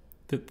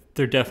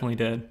 They're definitely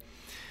dead.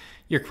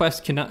 Your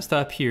quest cannot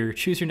stop here.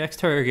 Choose your next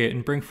target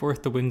and bring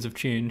forth the winds of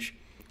change.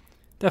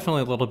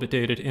 Definitely a little bit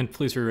dated, and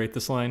please rewrite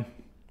this line.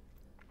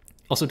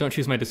 Also, don't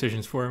choose my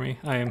decisions for me.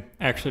 I am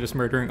actually just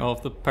murdering all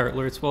of the pirate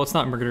lords. Well, it's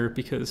not murder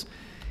because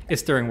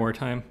it's during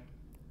wartime,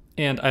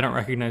 and I don't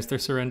recognize their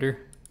surrender.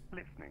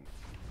 Listening.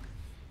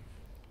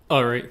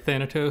 Alright,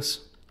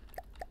 Thanatos.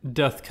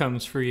 Death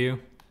comes for you.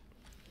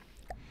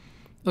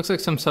 Looks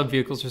like some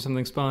sub-vehicles or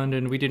something spawned,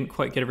 and we didn't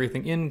quite get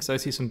everything in because I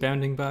see some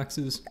bounding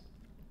boxes.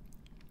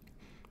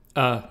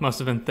 Must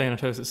have been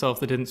Thanatos itself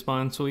that didn't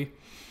spawn, so we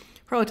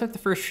probably took the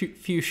first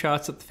few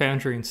shots at the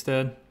foundry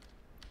instead.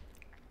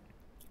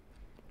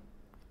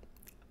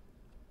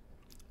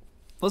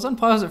 Let's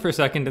unpause it for a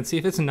second and see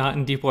if it's not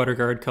in Deepwater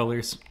Guard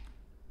colors.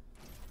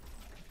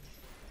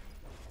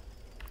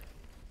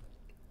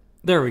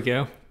 There we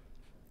go.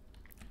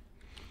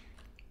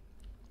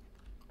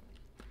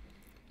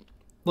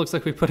 Looks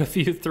like we put a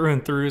few through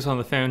and throughs on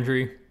the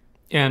foundry,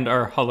 and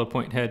our hollow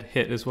point head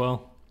hit as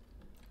well.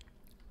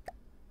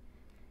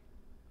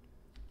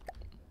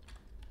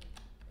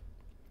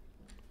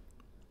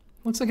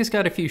 Looks like it's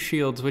got a few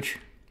shields, which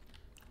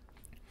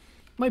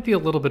might be a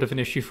little bit of an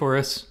issue for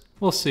us.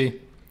 We'll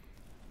see.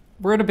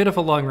 We're at a bit of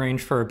a long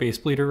range for our base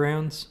bleeder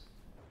rounds.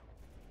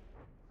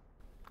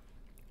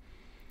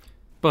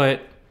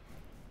 But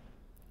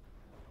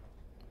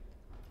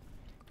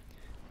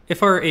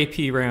if our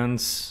AP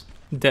rounds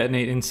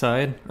detonate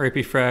inside, or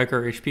AP frag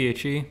or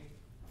HPHE,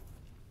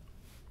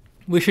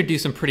 we should do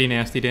some pretty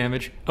nasty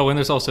damage. Oh, and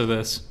there's also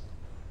this.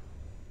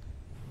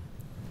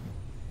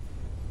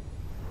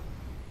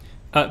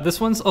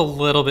 This one's a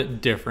little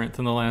bit different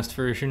than the last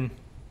version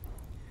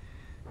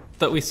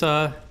that we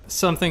saw.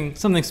 Something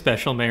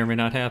special may or may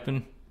not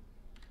happen.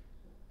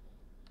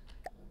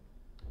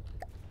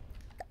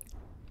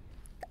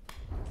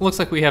 Looks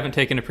like we haven't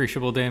taken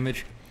appreciable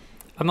damage.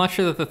 I'm not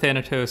sure that the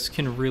Thanatos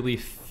can really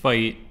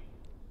fight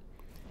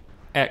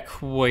at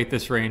quite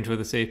this range with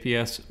this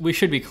APS. We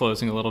should be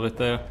closing a little bit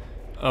though.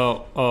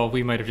 Oh,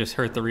 we might have just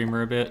hurt the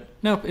reamer a bit.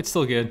 Nope, it's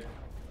still good.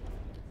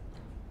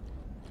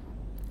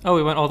 Oh,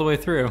 we went all the way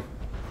through.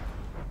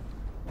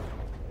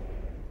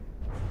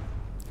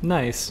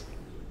 Nice.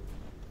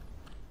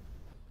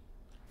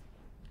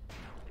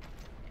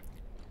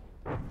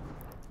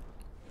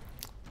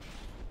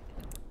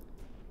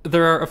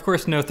 There are, of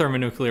course, no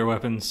thermonuclear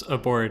weapons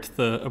aboard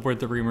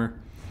the reamer.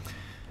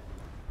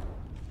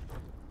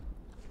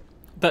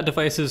 That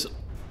device is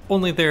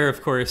only there,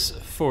 of course,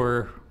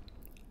 for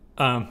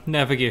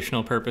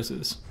navigational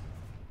purposes.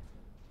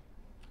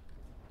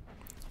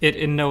 It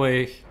in no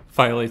way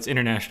violates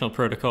international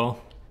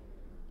protocol.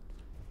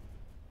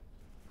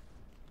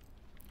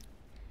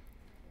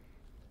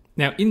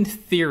 Now, in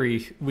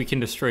theory, we can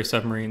destroy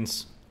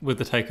submarines with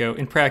the Tycho.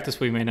 In practice,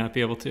 we may not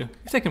be able to.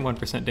 We've taken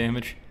 1%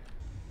 damage.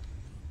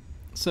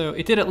 So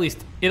it at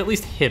least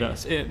hit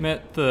us. It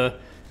met the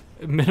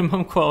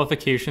minimum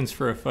qualifications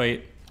for a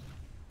fight.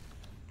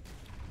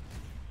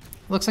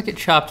 Looks like it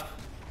chopped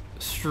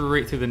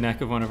straight through the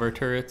neck of one of our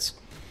turrets,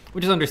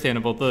 which is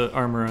understandable. The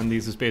armor on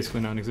these is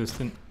basically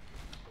non-existent.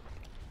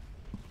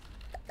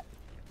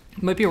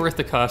 Might be worth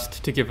the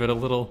cost to give it a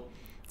little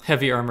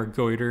heavy armor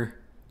goiter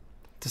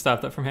to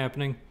stop that from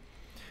happening.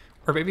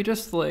 Or maybe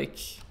just like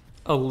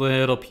a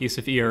little piece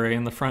of ERA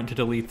in the front to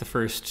delete the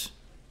first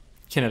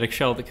kinetic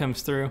shell that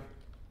comes through.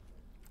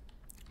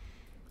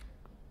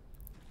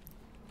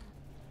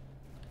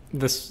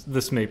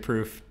 This may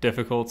prove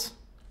difficult.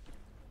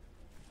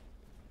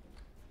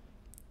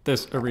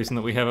 There's a reason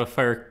that we have a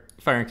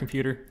firing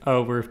computer.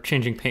 Oh, we're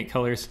changing paint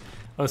colors.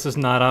 Oh, this is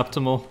not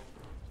optimal.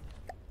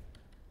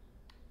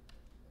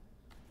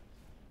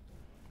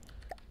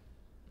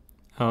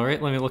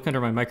 Alright, let me look under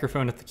my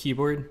microphone at the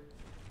keyboard.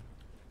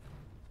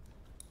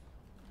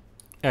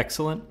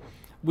 Excellent.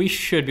 We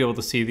should be able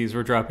to see these.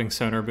 We're dropping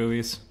sonar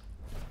buoys.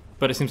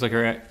 But it seems like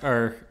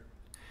our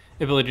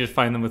ability to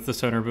find them with the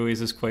sonar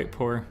buoys is quite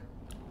poor.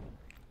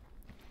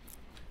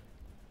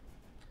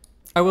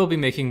 I will be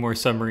making more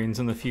submarines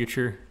in the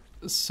future,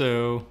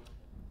 so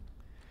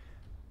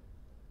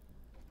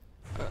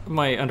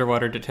my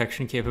underwater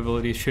detection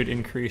capabilities should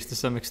increase to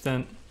some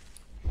extent.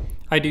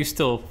 I do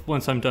still,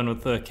 once I'm done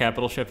with the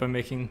capital ship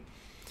I'm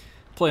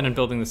plan on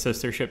building the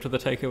sister ship to the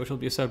Tycho, which will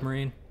be a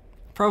submarine.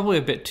 Probably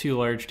a bit too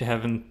large to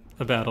have in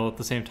a battle at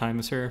the same time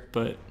as her,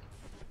 but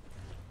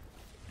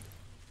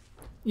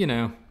you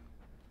know.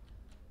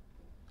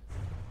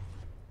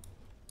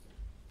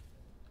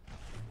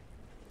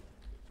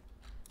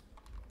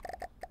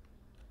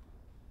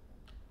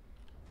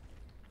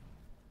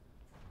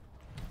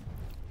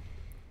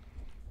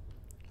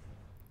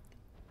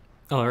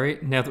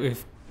 Alright, now that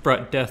we've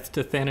brought death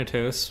to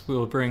Thanatos, we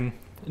will bring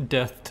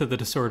death to the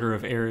disorder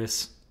of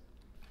Eris.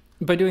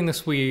 By doing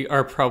this, we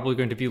are probably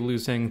going to be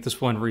losing this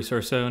one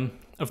resource zone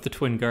of the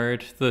Twin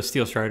Guard. The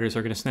Steel Striders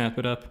are going to snap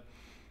it up.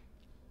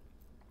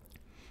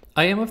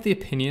 I am of the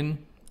opinion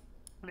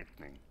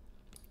Listening.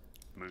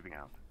 Moving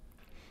out.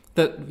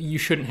 that you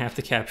shouldn't have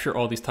to capture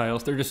all these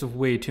tiles. There are just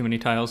way too many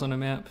tiles on a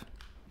map.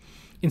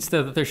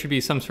 Instead, that there should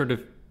be some sort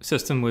of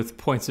system with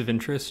points of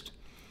interest,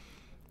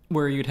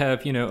 where you'd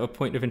have, you know, a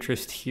point of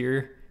interest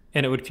here,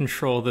 and it would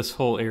control this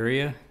whole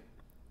area.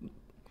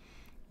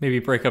 Maybe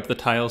break up the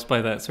tiles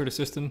by that sort of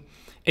system.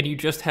 And you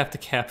just have to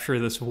capture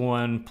this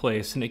one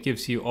place, and it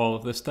gives you all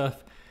of this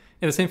stuff.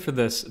 And the same for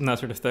this, and that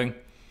sort of thing.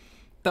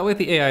 That way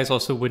the AIs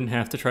also wouldn't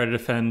have to try to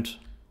defend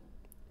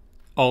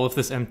all of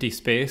this empty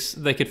space.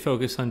 They could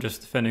focus on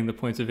just defending the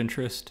points of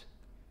interest.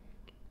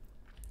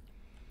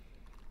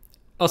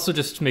 Also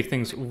just to make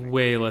things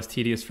way less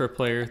tedious for a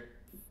player.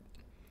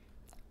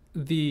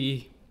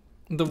 The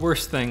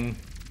worst thing,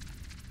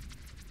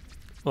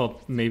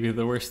 well, maybe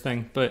the worst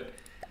thing, but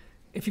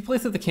if you play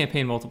through the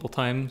campaign multiple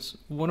times,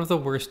 one of the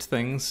worst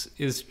things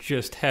is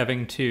just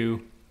having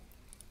to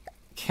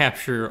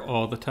capture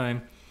all the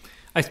time.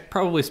 I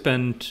probably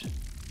spend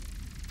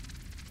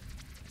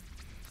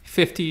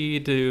 50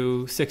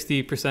 to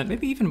 60%,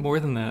 maybe even more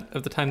than that,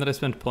 of the time that I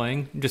spend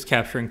playing just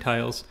capturing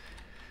tiles.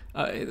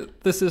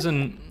 This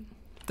isn't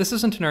an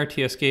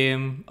RTS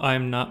game.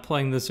 I'm not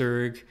playing the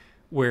Zerg,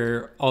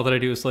 where all that I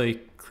do is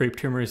like creep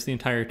tumors the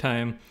entire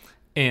time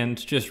and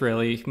just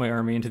rally my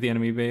army into the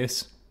enemy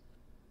base.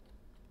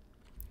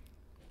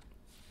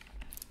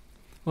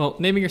 Well,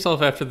 naming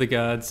yourself after the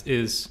gods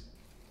is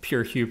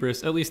pure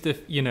hubris, at least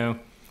if, you know,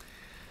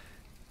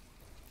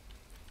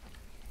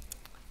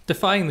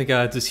 defying the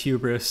gods is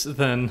hubris,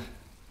 then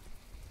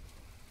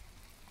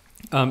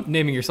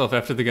naming yourself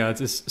after the gods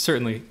is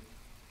certainly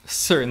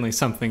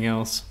something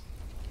else.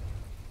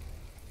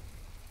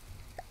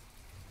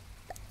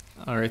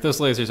 Alright, those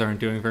lasers aren't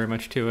doing very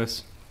much to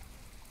us.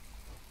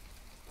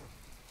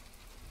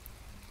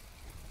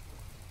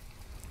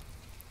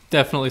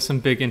 Definitely some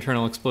big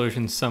internal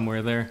explosions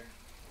somewhere there.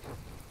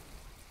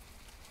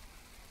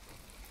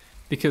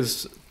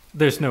 Because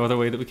there's no other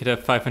way that we could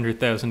have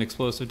 500,000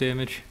 explosive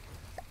damage.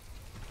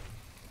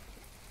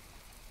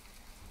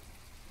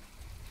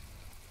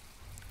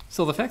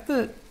 So the fact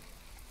that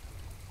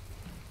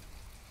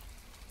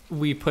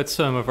we put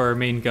some of our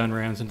main gun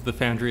rounds into the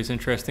foundry is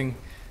interesting.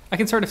 I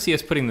can sort of see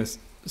us putting this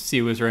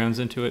CWIS rounds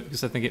into it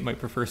because I think it might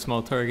prefer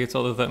small targets,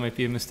 although that might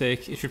be a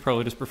mistake. It should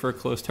probably just prefer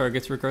close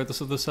targets regardless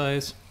of the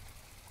size.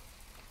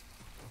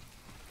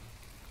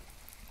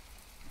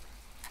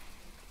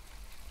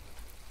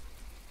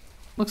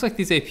 Looks like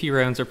these AP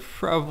rounds are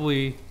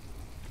probably...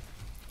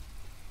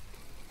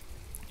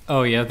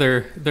 Oh yeah,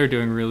 they're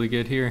doing really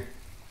good here.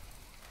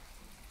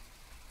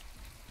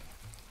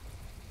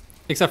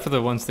 Except for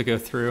the ones that go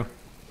through.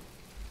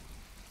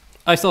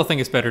 I still think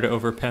it's better to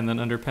overpen than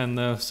underpen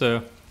though,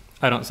 so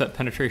I don't set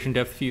penetration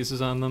depth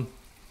fuses on them.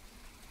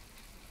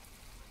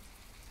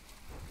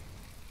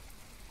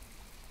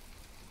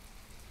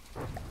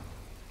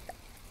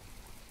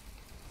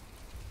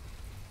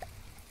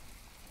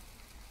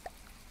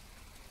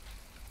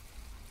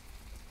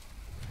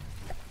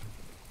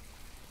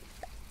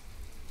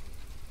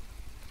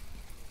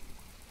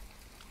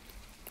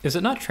 Is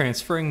it not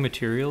transferring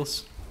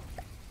materials?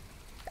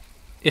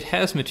 It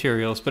has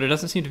materials, but it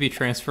doesn't seem to be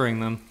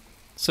transferring them.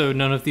 So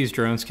none of these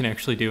drones can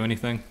actually do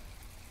anything.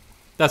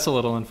 That's a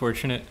little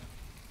unfortunate.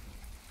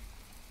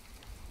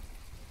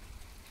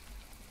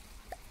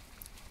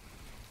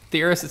 The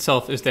Eris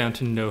itself is down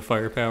to no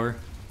firepower.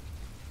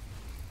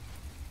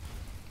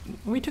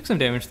 We took some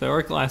damage though.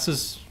 Our glass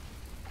is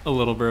a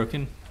little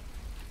broken.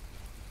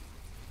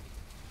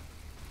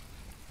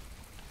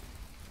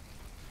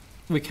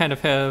 We kind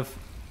of have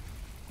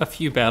a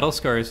few battle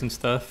scars and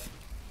stuff.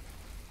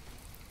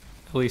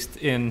 At least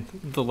in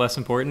the less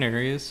important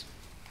areas.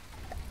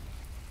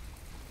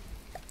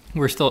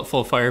 We're still at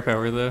full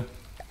firepower though.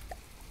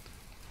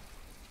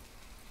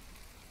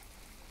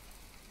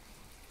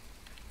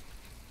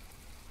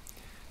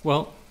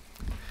 Well,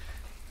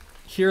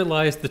 here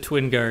lies the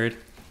Twin Guard,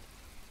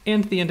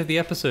 and the end of the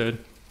episode.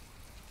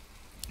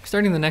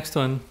 Starting the next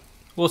one,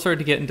 we'll start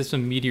to get into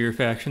some meteor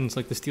factions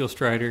like the Steel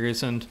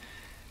Striders and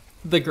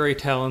the Grey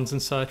Talons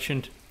and such,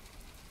 and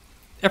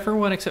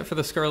everyone except for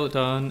the Scarlet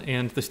Dawn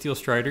and the Steel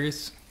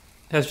Striders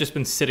has just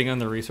been sitting on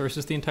the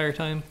resources the entire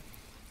time.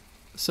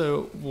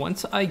 So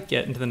once I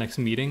get into the next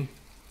meeting,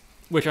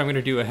 which I'm going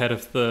to do ahead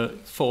of the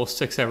full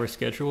 6-hour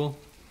schedule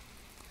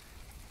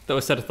that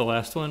was set at the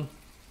last one,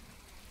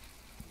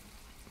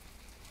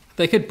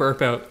 they could burp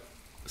out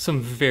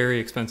some very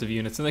expensive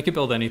units, and they could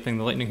build anything.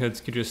 The Lightning Hoods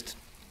could just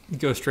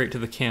go straight to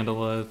the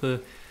Candela.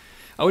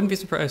 I wouldn't be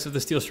surprised if the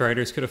Steel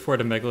Striders could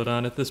afford a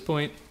Megalodon at this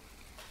point.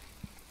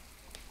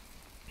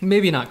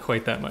 Maybe not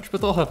quite that much,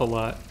 but they'll have a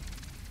lot.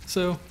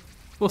 So,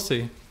 we'll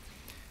see.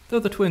 Though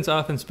the twins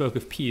often spoke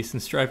of peace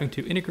and striving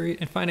to integrate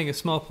and finding a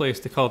small place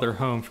to call their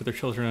home for their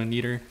children on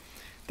Neater,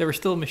 they were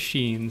still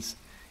machines,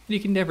 and you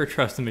can never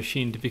trust a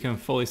machine to become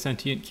fully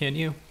sentient, can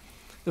you?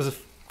 There's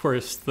of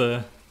course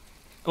the...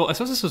 Well, I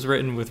suppose this was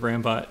written with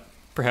Rambot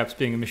perhaps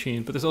being a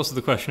machine, but there's also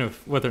the question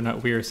of whether or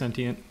not we are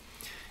sentient.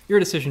 Your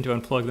decision to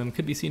unplug them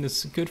could be seen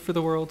as good for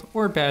the world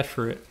or bad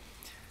for it.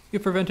 You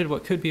prevented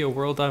what could be a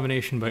world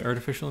domination by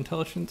artificial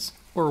intelligence,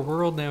 or a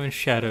world now in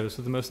shadows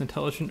with the most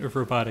intelligent of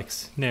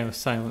robotics now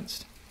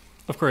silenced.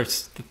 Of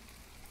course,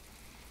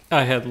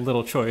 I had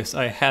little choice.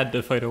 I had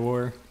to fight a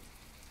war.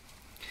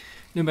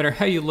 No matter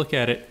how you look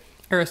at it,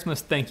 Eris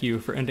must thank you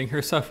for ending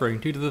her suffering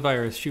due to the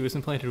virus she was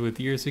implanted with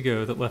years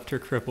ago that left her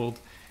crippled.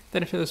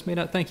 Thanatos may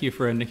not thank you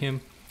for ending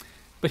him,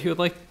 but he would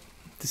like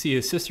to see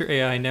his sister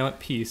AI now at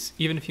peace,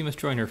 even if you must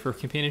join her for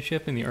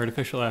companionship in the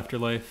artificial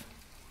afterlife.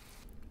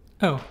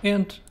 Oh,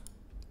 and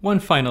one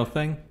final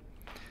thing.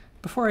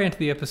 Before I end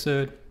the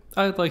episode,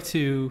 I'd like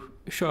to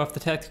show off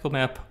the tactical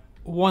map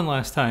one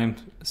last time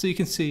so you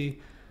can see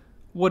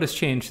what has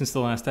changed since the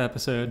last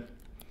episode.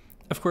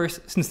 Of course,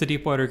 since the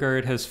Deepwater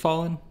Guard has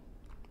fallen,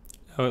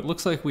 it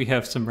looks like we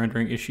have some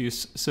rendering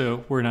issues,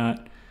 so we're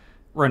not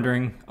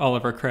rendering all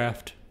of our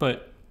craft,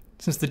 but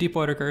since the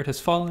Deepwater Guard has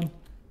fallen,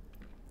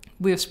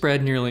 we have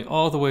spread nearly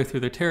all the way through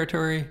their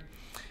territory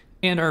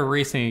and are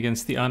racing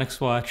against the Onyx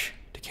Watch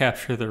to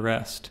capture the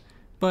rest.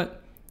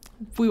 But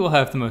we will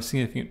have the most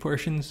significant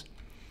portions,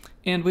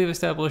 and we've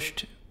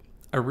established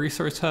a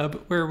resource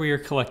hub where we are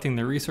collecting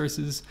the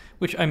resources,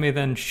 which I may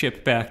then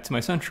ship back to my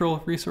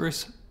central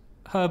resource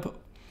hub,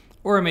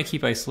 or I may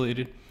keep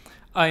isolated.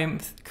 I am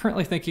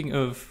currently thinking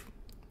of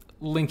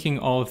linking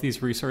all of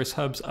these resource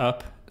hubs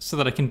up so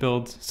that I can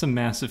build some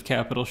massive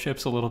capital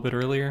ships a little bit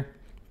earlier.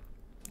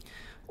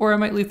 Or I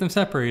might leave them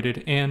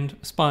separated and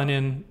spawn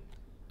in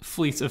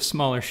fleets of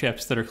smaller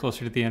ships that are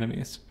closer to the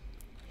enemies.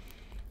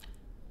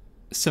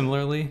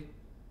 Similarly,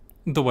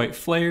 the white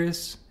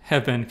flares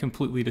have been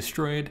completely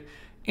destroyed,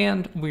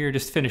 and we are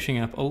just finishing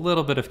up a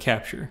little bit of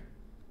capture.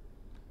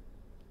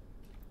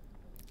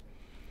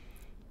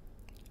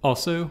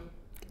 Also,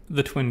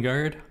 the Twin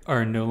Guard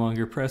are no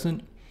longer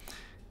present,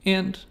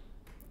 and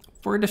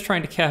we're just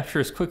trying to capture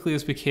as quickly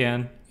as we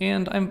can,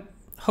 and I'm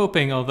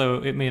hoping,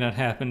 although it may not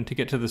happen, to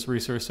get to this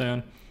resource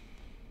zone.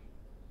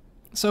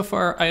 So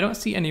far, I don't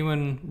see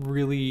anyone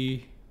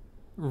really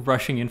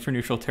rushing in for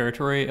neutral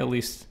territory, at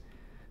least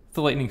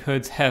the Lightning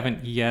Hoods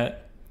haven't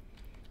yet,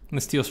 and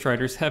the Steel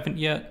Striders haven't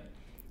yet.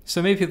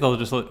 So maybe they'll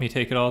just let me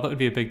take it all. That would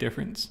be a big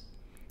difference.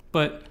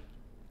 But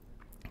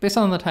based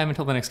on the time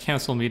until the next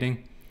council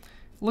meeting,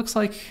 looks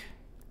like,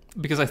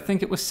 because I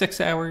think it was 6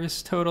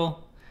 hours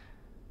total,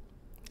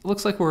 it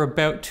looks like we're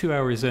about 2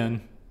 hours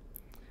in.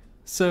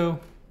 So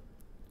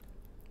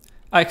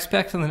I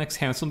expect in the next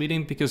council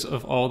meeting, because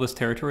of all this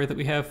territory that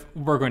we have,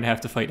 we're going to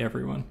have to fight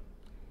everyone.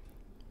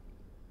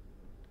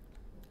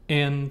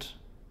 And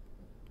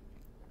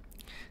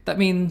that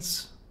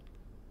means...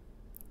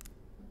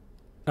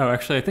 Oh,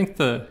 actually, I think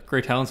the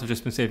Grey Talons have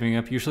just been saving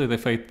up. Usually they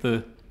fight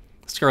the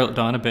Scarlet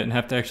Dawn a bit and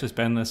have to actually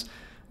spend this.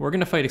 We're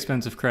going to fight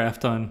Expensive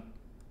Craft on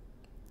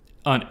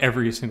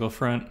every single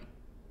front.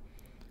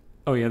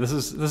 Oh yeah, this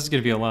is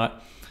going to be a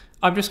lot.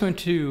 I'm just going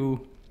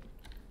to,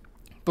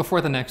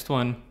 before the next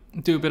one,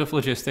 do a bit of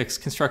logistics,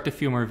 construct a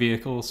few more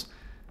vehicles,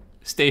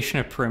 station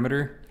a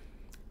perimeter,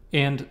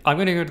 and I'm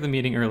going to go to the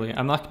meeting early.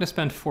 I'm not going to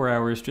spend 4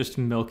 hours just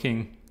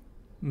milking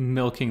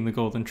the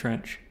Golden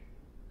Trench.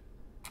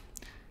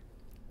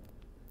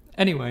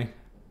 Anyway,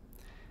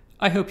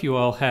 I hope you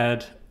all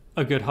had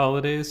a good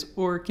holidays,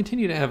 or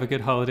continue to have a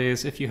good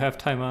holidays if you have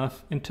time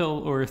off until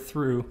or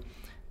through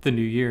the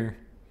new year.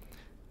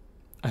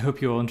 I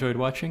hope you all enjoyed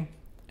watching,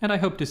 and I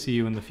hope to see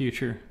you in the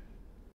future.